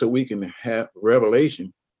word so we can have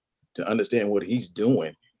revelation to understand what he's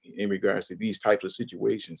doing in regards to these types of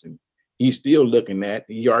situations. And he's still looking at,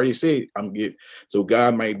 he already said, so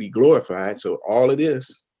God might be glorified. So all of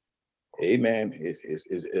this, amen,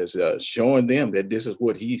 is showing them that this is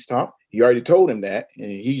what he's taught. He already told them that,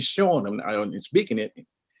 and he's showing them, and speaking it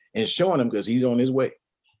and showing them, because he's on his way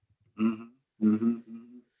to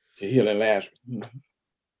healing Lazarus.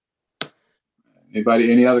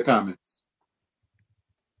 Anybody, any other comments?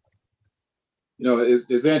 You know,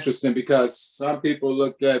 it's interesting because some people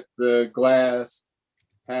look at the glass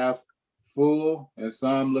half full and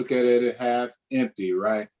some look at it half empty,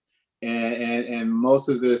 right? And most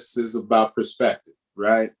of this is about perspective,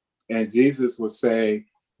 right? And Jesus was saying,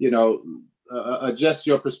 you know, adjust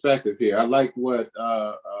your perspective here. I like what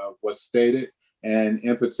was stated, and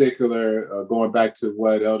in particular, going back to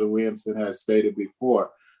what Elder Williamson has stated before,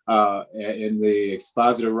 in the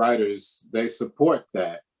expositor writers, they support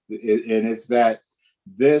that. And it's that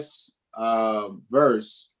this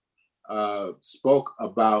verse spoke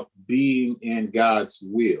about being in God's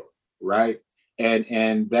will, right?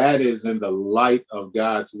 And that is in the light of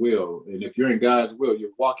God's will. And if you're in God's will, you're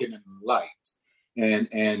walking in light, and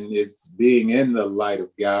it's being in the light of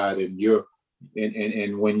God. And you're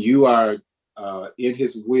and when you are in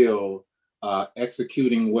His will,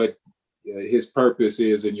 executing what His purpose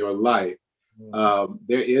is in your life,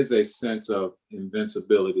 there is a sense of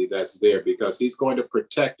invincibility that's there, because He's going to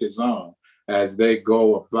protect His own as they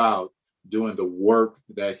go about doing the work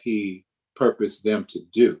that He purposed them to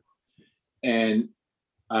do. And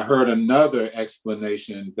I heard another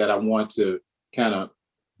explanation that I want to kind of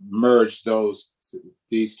merge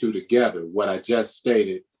these two together, what I just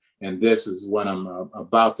stated, and this is what I'm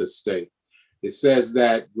about to state. It says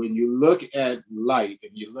that when you look at light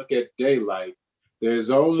and you look at daylight,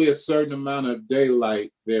 there's only a certain amount of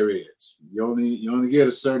daylight there is. You only get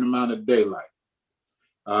a certain amount of daylight.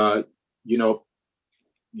 You know,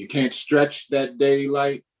 you can't stretch that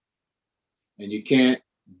daylight, and you can't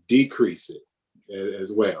decrease it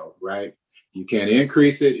as well, right? You can't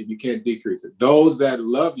increase it and you can't decrease it. Those that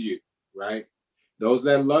love you, right? Those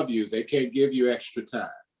that love you, they can't give you extra time.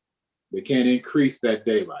 They can't increase that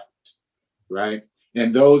daylight, right?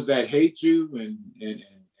 And those that hate you and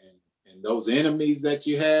And those enemies that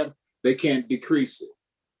you have, they can't decrease it.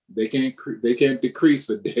 They can't decrease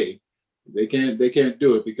a day. They can't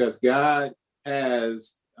do it, because God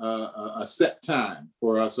has a set time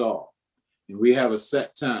for us all. And we have a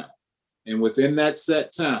set time. And within that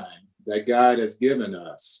set time that God has given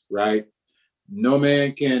us, right, no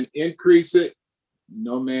man can increase it.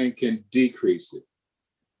 No man can decrease it,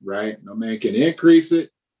 right? No man can increase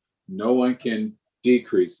it. No one can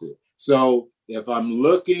decrease it. So if I'm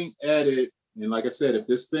looking at it, and like I said, if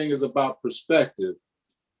this thing is about perspective,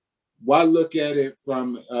 why look at it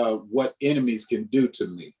from what enemies can do to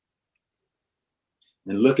me?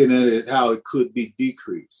 And looking at it how it could be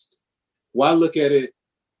decreased. Why look at it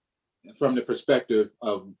from the perspective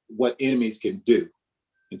of what enemies can do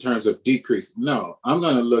in terms of decrease? No, I'm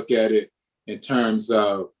going to look at it in terms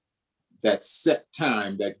of that set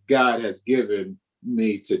time that God has given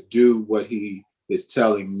me to do what he is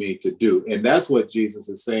telling me to do. And that's what Jesus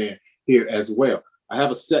is saying here as well. I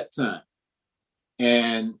have a set time,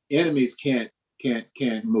 and enemies can't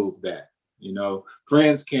move that. You know,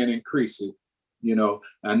 friends can't increase it. You know,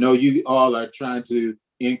 I know you all are trying to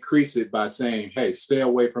increase it by saying, hey, stay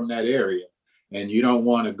away from that area, and you don't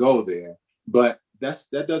want to go there. But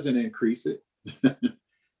that doesn't increase it.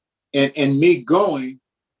 and me going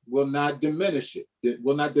will not diminish it. It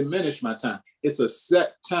will not diminish my time. It's a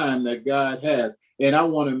set time that God has. And I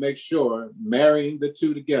want to make sure, marrying the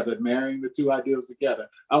two together, marrying the two ideals together,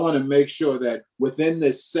 I want to make sure that within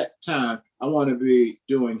this set time, I want to be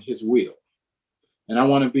doing his will. And I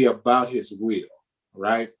want to be about his will,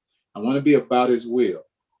 right? I want to be about his will.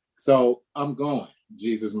 So I'm going,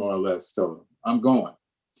 Jesus more or less told him, I'm going.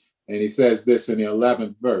 And he says this in the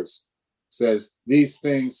 11th verse, says, these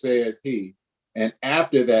things saith he. And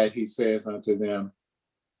after that, he says unto them,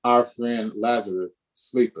 our friend Lazarus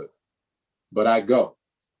sleepeth, but I go,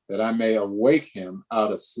 that I may awake him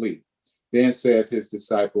out of sleep. Then saith his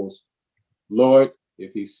disciples, Lord,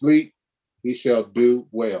 if he sleep, he shall do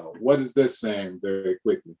well. What is this saying very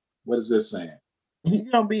quickly? What is this saying? He's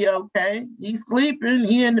going to be okay. He's sleeping.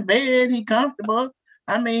 He in the bed. He comfortable.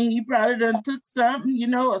 I mean, he probably done took something, you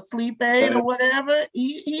know, a sleep aid or whatever.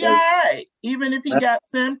 He all right. Even if he got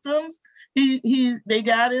symptoms, they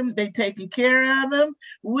got him. They taking care of him.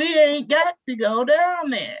 We ain't got to go down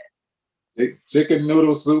there. Chicken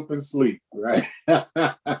noodle soup and sleep, right?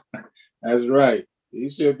 That's right. He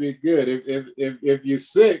should be good. If you're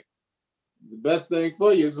sick, the best thing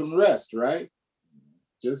for you is some rest, right?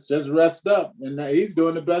 Just rest up. And he's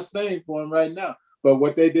doing the best thing for him right now. But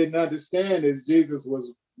what they didn't understand is Jesus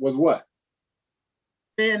was what?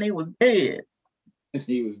 And he was dead.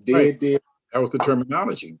 He was dead, Right. dead. That was the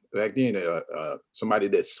terminology back then. Somebody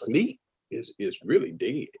that sleep is really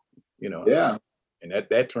dead, you know. Yeah. And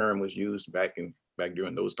that term was used back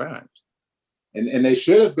during those times. And they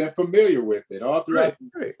should have been familiar with it all throughout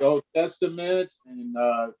Right. the Old Testament and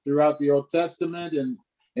throughout the Old Testament and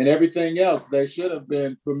everything else. They should have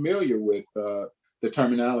been familiar with the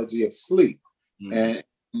terminology of sleep. Mm-hmm.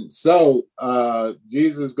 And so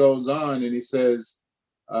Jesus goes on and he says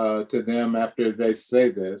to them after they say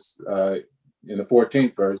this in the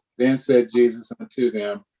 14th verse, then said Jesus unto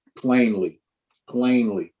them plainly,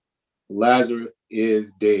 Lazarus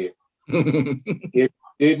is dead. If you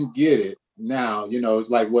didn't get it, now, you know, it's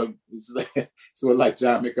what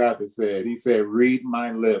John MacArthur said. He said, read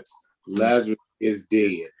my lips, Lazarus is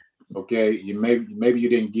dead. Okay, maybe you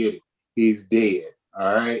didn't get it. He's dead.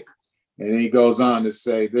 All right. And then he goes on to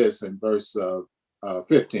say this in verse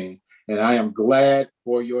 15, and I am glad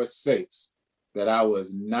for your sakes that I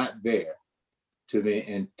was not there, to the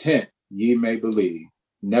intent ye may believe.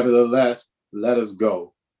 Nevertheless, let us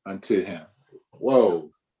go unto him.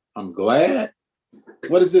 Whoa, I'm glad?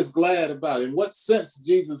 What is this glad about? In what sense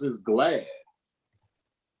Jesus is glad?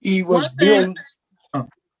 He was building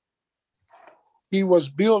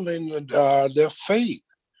their faith.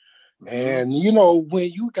 And, you know,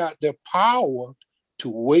 when you got the power to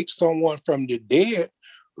wake someone from the dead,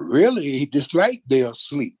 really, just like they're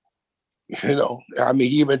asleep. You know, I mean,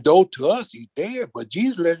 even though to us he's dead, but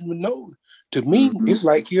Jesus let him know, to me, it's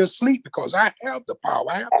like you're asleep because I have the power.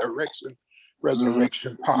 I have the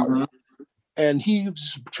resurrection power. And he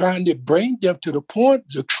was trying to bring them to the point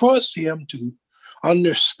to trust him, to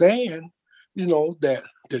understand, you know, that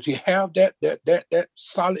you have that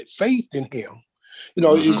solid faith in him. You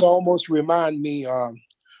know, it's almost remind me,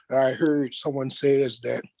 I heard someone says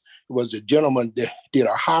that it was a gentleman that did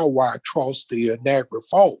a high wire across the Niagara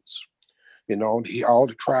Falls. You know, all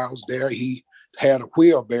the crowds there, he had a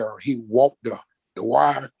wheelbarrow. He walked the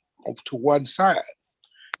wire off to one side.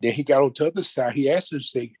 Then he got on to the other side. He asked him,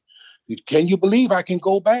 say, Can you believe I can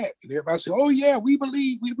go back? And everybody said, oh yeah, we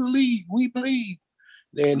believe, we believe, we believe.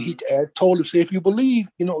 Then he told him, say, if you believe,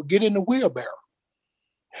 get in the wheelbarrow.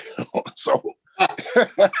 So,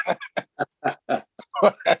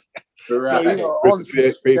 Right.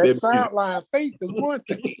 that sideline faith is one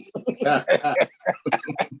thing.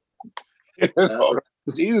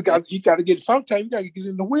 You got to get, sometimes you got to get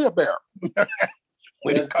in the wheelbarrow.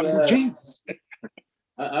 When it comes to Jesus.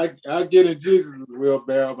 I get in Jesus'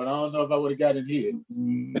 wheelbarrow, but I don't know if I would have got in his.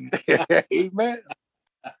 Amen.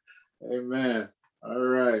 Amen. All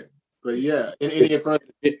right. But yeah, any further?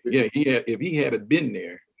 If he had been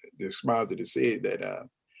there, the expositor said that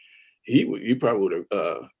he probably would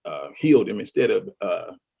have healed him instead of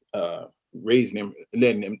raising him,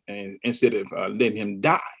 letting him, and instead of letting him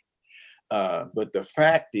die. But the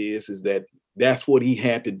fact is that that's what he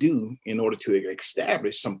had to do in order to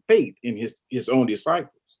establish some faith in his own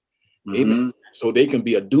disciples. Amen. So they can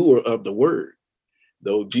be a doer of the word.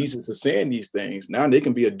 Though Jesus is saying these things, now they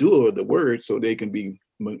can be a doer of the word, so they can be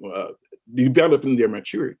developing their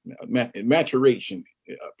maturation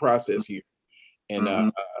process here,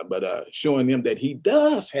 and but showing them that he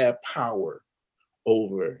does have power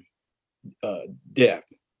over death,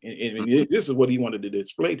 and this is what he wanted to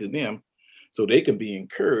display to them, so they can be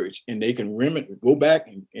encouraged and they can go back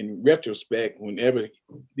in retrospect whenever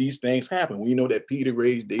these things happen. We know that Peter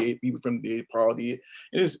raised dead people from the dead, Paul did,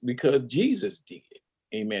 and it's because Jesus did.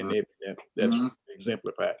 Amen. That's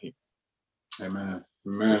exemplified here. Amen.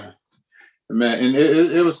 Amen. Amen. And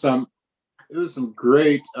it was some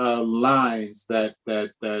great lines that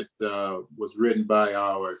was written by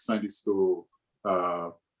our Sunday school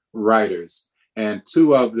writers, and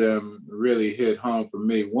two of them really hit home for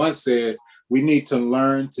me. One said, we need to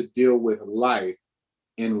learn to deal with life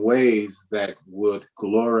in ways that would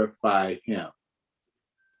glorify him.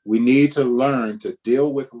 We need to learn to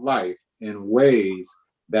deal with life in ways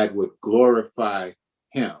that would glorify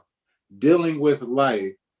him. Dealing with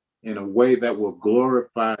life in a way that will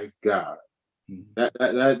glorify God.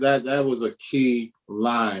 That was a key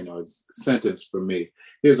line or sentence for me.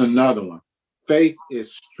 Here's another one. Faith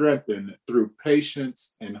is strengthened through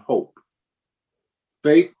patience and hope.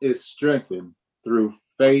 Faith is strengthened through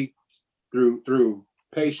through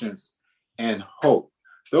patience and hope.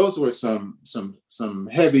 Those were some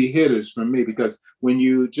heavy hitters for me, because when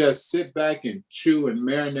you just sit back and chew and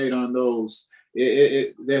marinate on those,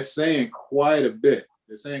 they're saying quite a bit.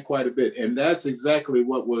 They're saying quite a bit. And that's exactly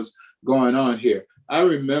what was going on here. I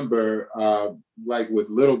remember like with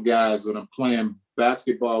little guys when I'm playing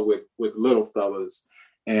basketball with little fellas,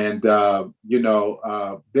 and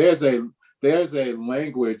there's a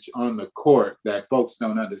language on the court that folks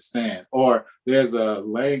don't understand, or there's a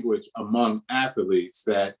language among athletes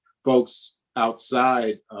that folks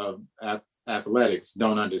outside of athletics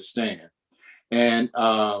don't understand. And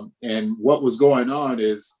what was going on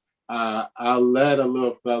is I let a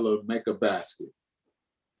little fellow make a basket,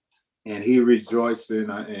 and he rejoicing,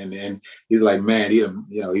 and he's like, man, he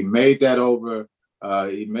made that over.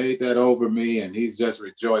 He made that over me, and he's just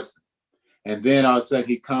rejoicing. And then all of a sudden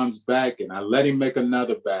he comes back, and I let him make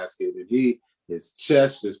another basket, and his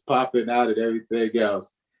chest is popping out and everything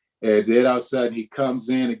else. And then all of a sudden he comes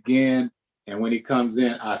in again, and when he comes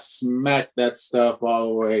in, I smack that stuff all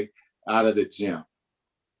the way out of the gym.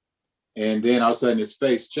 And then all of a sudden his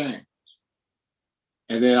face changed.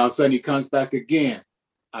 And then all of a sudden he comes back again.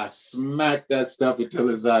 I smack that stuff until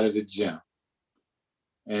it's out of the gym.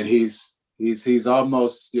 And he's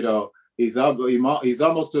almost, he's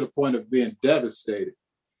almost to the point of being devastated.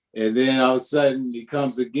 And then all of a sudden he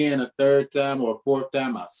comes again a third time or a fourth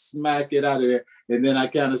time, I smack it out of there. And then I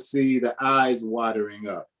kind of see the eyes watering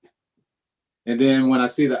up. And then when I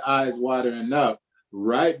see the eyes watering up,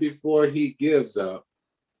 right before he gives up,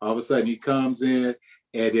 all of a sudden he comes in,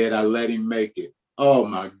 and then I let him make it. Oh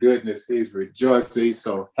my goodness, he's rejoicing, he's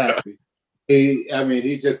so happy. He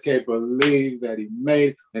just can't believe that he made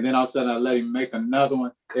it. And then all of a sudden I let him make another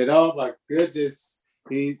one. And oh my goodness,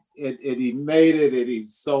 he made it, and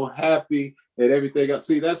he's so happy and everything else.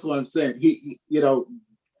 See, that's what I'm saying. He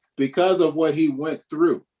because of what he went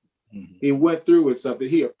through, he went through with something.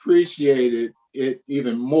 He appreciated it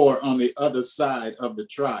even more on the other side of the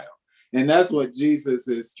trial. And that's what Jesus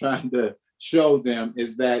is trying to show them,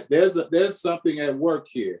 is that there's something at work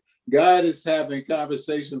here. God is having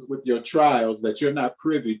conversations with your trials that you're not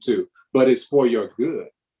privy to, but it's for your good.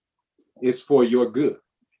 It's for your good.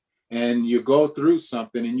 And you go through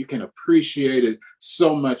something and you can appreciate it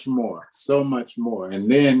so much more, so much more. And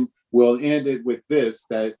then we'll end it with this,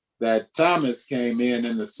 that Thomas came in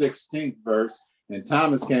the 16th verse, and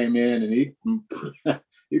Thomas came in and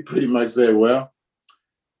he pretty much said, well,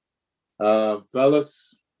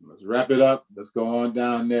 Fellas, let's wrap it up. Let's go on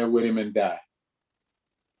down there with him and die.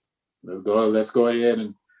 Let's go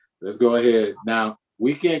ahead. Now,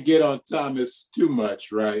 we can't get on Thomas too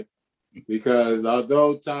much, right? Because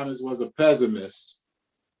although Thomas was a pessimist,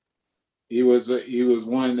 he was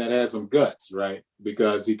one that had some guts, right?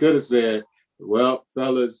 Because he could have said, well,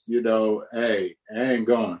 fellas, hey, I ain't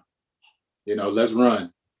going. Let's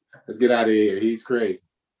run. Let's get out of here. He's crazy.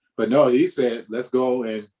 But no, he said, let's go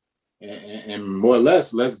and more or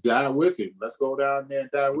less, let's die with him. Let's go down there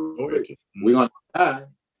and die with him. We're going to die.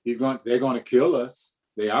 They're going to kill us.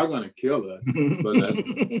 They are going to kill us. But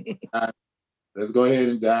let's go ahead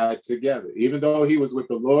and die together. Even though he was with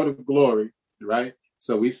the Lord of glory, right?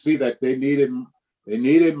 So we see that they needed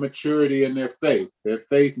maturity in their faith. Their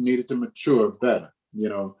faith needed to mature better.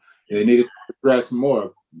 They needed to progress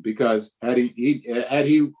more, because had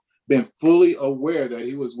he been fully aware that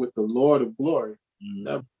he was with the Lord of glory,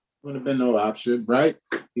 that would have been no option, right?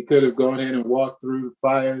 He could have gone ahead and walked through the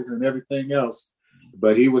fires and everything else.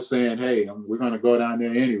 But he was saying, hey, we're going to go down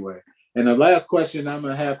there anyway. And the last question I'm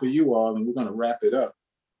going to have for you all, and we're going to wrap it up.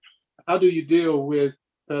 How do you deal with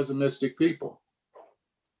pessimistic people?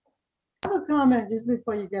 I have a comment just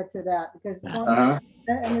before you get to that, because and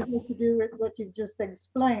it has to do with what you've just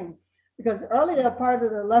explained. Because earlier part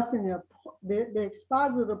of the lesson, the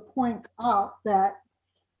expositor points out that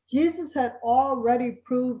Jesus had already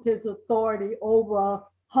proved his authority over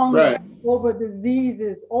hunger, right, over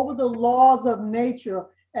diseases, over the laws of nature.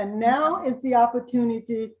 And now is the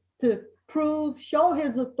opportunity to show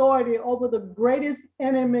his authority over the greatest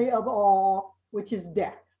enemy of all, which is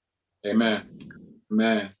death. Amen.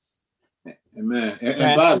 Amen. Amen.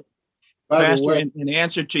 And by the way, in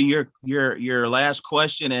answer to your last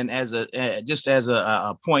question, and as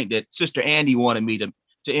a point that Sister Andy wanted me to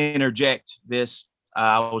interject this,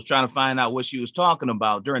 I was trying to find out what she was talking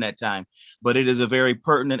about during that time, but it is a very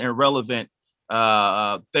pertinent and relevant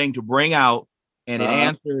thing to bring out, and it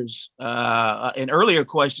answers an earlier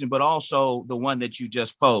question, but also the one that you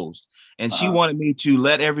just posed. And she wanted me to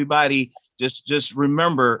let everybody just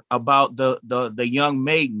remember about the young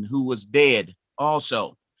maiden who was dead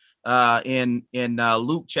also. In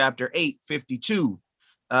Luke chapter 8:52.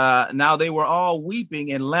 Now they were all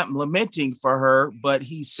weeping and lamenting for her, but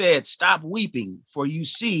he said, "Stop weeping, for you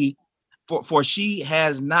see, for she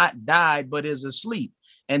has not died, but is asleep."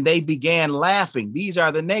 And they began laughing. These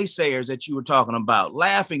are the naysayers that you were talking about,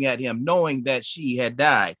 laughing at him, knowing that she had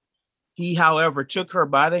died. He, however, took her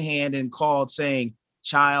by the hand and called, saying,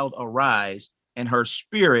 "Child, arise." And her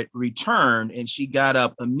spirit returned, and she got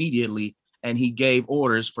up immediately. And he gave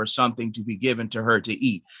orders for something to be given to her to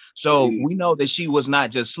eat. So we know that she was not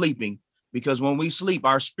just sleeping, because when we sleep,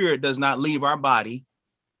 our spirit does not leave our body.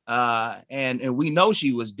 And we know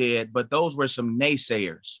she was dead, but those were some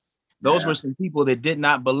naysayers. Those were some people that did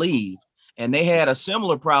not believe. And they had a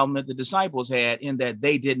similar problem that the disciples had, in that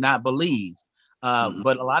they did not believe.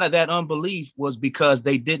 But a lot of that unbelief was because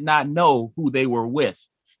they did not know who they were with.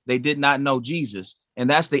 They did not know Jesus. And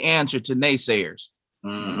that's the answer to naysayers.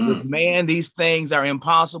 With man, these things are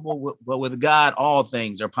impossible, but with God, all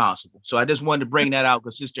things are possible. So I just wanted to bring that out,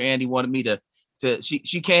 because Sister Andy wanted me to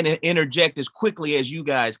she can't interject as quickly as you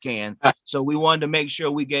guys can. So we wanted to make sure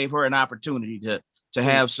we gave her an opportunity to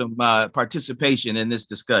have some participation in this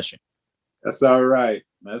discussion. That's all right.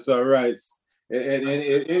 That's all right. And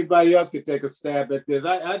anybody else could take a stab at this.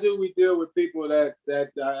 We deal with people that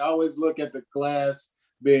I always look at the glass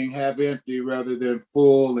being half empty rather than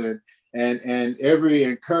full, and every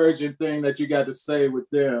encouraging thing that you got to say to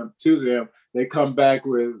them, they come back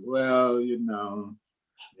with, well,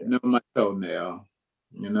 my toenail,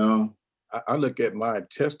 I look at my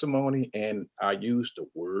testimony and I use the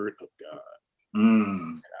word of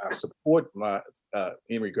God. I support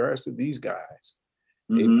in regards to these guys.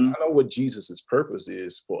 I know what Jesus's purpose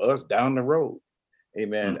is for us down the road.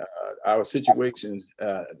 Amen. Our situations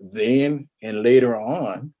then and later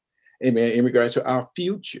on, amen, in regards to our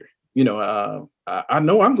future. I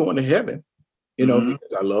know I'm going to heaven, because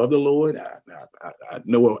I love the Lord. I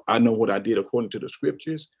know what I did according to the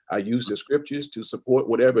scriptures. I use the scriptures to support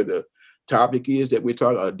whatever the topic is that we're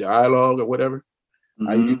talking, a dialogue or whatever.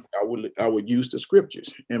 I would use the scriptures.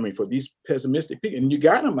 I mean, for these pessimistic people, and you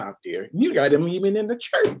got them out there. You got them even in the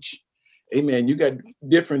church. Amen. You got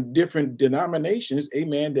different denominations,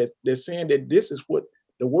 amen, that's saying that this is what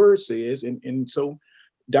the word says. And so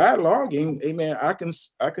dialoguing, amen, I can say,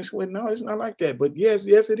 no, it's not like that. But yes,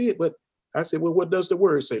 it is. But I said, well, what does the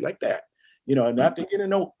word say? Like that? Not to get in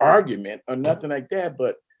no argument or nothing like that.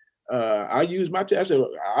 But I use my I said,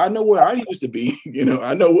 I know where I used to be.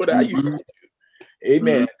 I know what I used to do.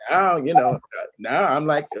 Amen. Now, now I'm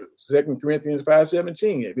like 2 Corinthians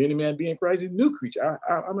 5:17. If any man be in Christ, he's a new creature.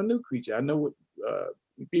 I'm a new creature. I know what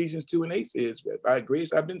Ephesians 2:8 says, but by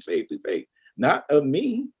grace I've been saved through faith, not of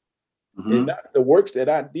me, and not the works that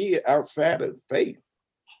I did outside of faith.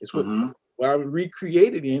 It's what I was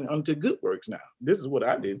recreated in unto good works. Now, this is what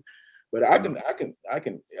I did, but I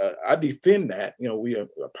defend that. We are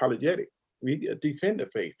apologetic. We defend the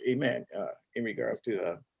faith. Amen. In regards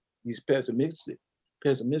to these pessimistic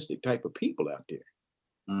type of people out there.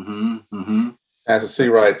 As I see,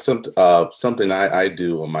 right, something I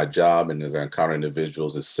do on my job and as I encounter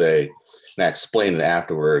individuals is say, and I explain it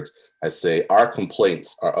afterwards, I say, our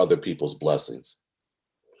complaints are other people's blessings.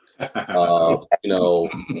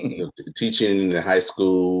 Teaching in high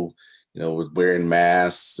school, with wearing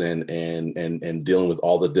masks and dealing with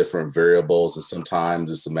all the different variables. And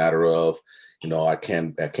sometimes it's a matter of, I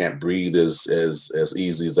can't breathe as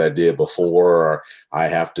easy as I did before, or I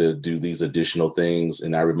have to do these additional things.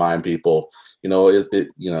 And I remind people,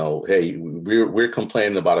 hey, we're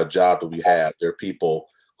complaining about a job that we have. There are people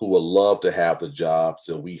who would love to have the jobs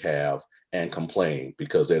that we have and complain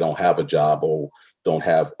because they don't have a job or don't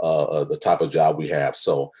have the type of job we have.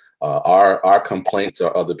 So our complaints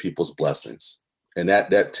are other people's blessings, and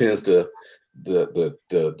that tends to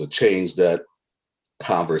the change that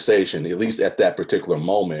conversation, at least at that particular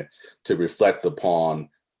moment, to reflect upon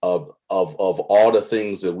of all the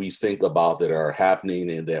things that we think about that are happening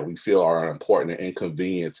and that we feel are important and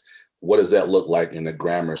inconvenience. What does that look like in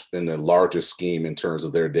the larger scheme in terms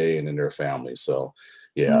of their day and in their family? So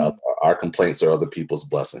yeah, our complaints are other people's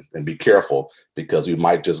blessing, and be careful because we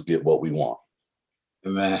might just get what we want.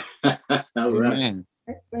 Amen. All right.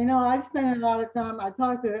 I spend a lot of time. I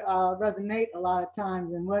talk to Brother Nate a lot of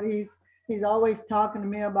times, and what he's always talking to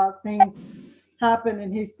me about things happen.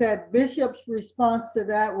 And he said Bishop's response to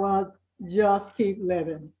that was, "Just keep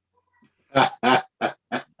living."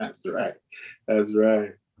 That's right. That's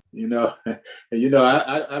right.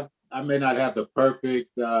 I may not have the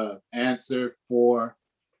perfect answer for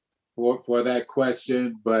that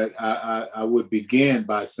question, but I would begin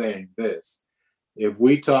by saying this. If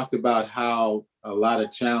we talked about how a lot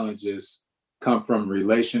of challenges come from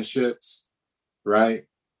relationships, right?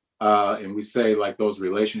 And we say like those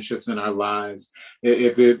relationships in our lives,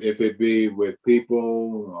 if it be with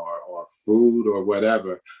people or food or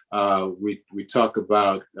whatever, we talk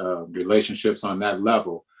about relationships on that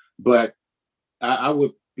level. But I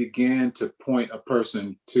would begin to point a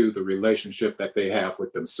person to the relationship that they have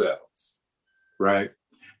with themselves, right?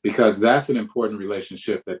 Because that's an important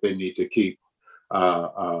relationship that they need to keep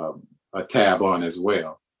a tab on as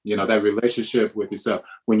well. That relationship with yourself,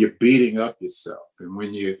 when you're beating up yourself and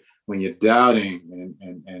when you're doubting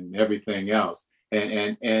and everything else,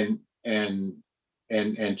 and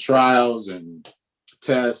trials and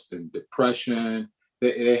tests and depression,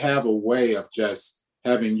 they have a way of just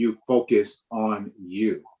having you focus on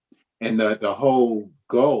you. And the whole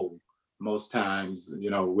goal most times,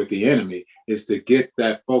 with the enemy is to get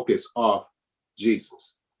that focus off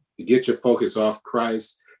Jesus, to get your focus off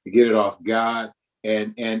Christ, to get it off God.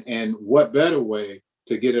 And what better way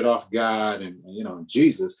to get it off God and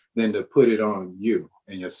Jesus than to put it on you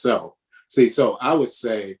and yourself. See, so I would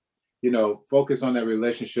say, focus on that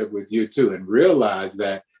relationship with you too, and realize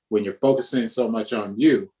that when you're focusing so much on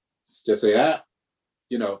you, just say,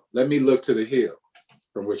 let me look to the hill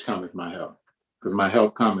from which cometh my help, because my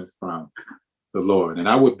help cometh from the Lord. And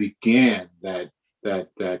I would begin that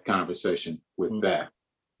conversation with that.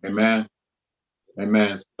 Amen.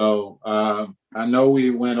 Amen. So I know we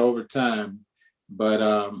went over time, but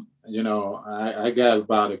I got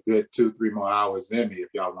about a good 2-3 more hours in me if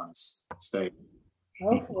y'all want to stay.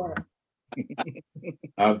 Go for it.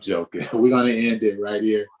 I'm joking. We're going to end it right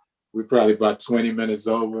here. We're probably about 20 minutes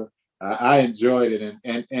over. I enjoyed it.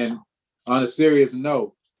 And on a serious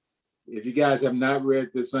note, if you guys have not read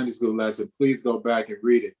this Sunday school lesson, please go back and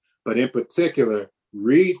read it. But in particular,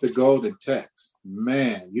 read the Golden Text.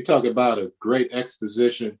 Man, you talk about a great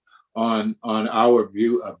exposition on our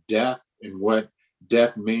view of death and what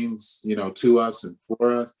death means, to us and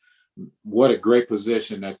for us. What a great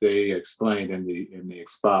position that they explained in the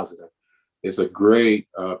expositor. It's a great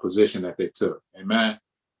position that they took. Amen.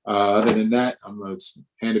 Other than that, I'm going to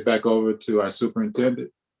hand it back over to our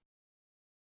superintendent.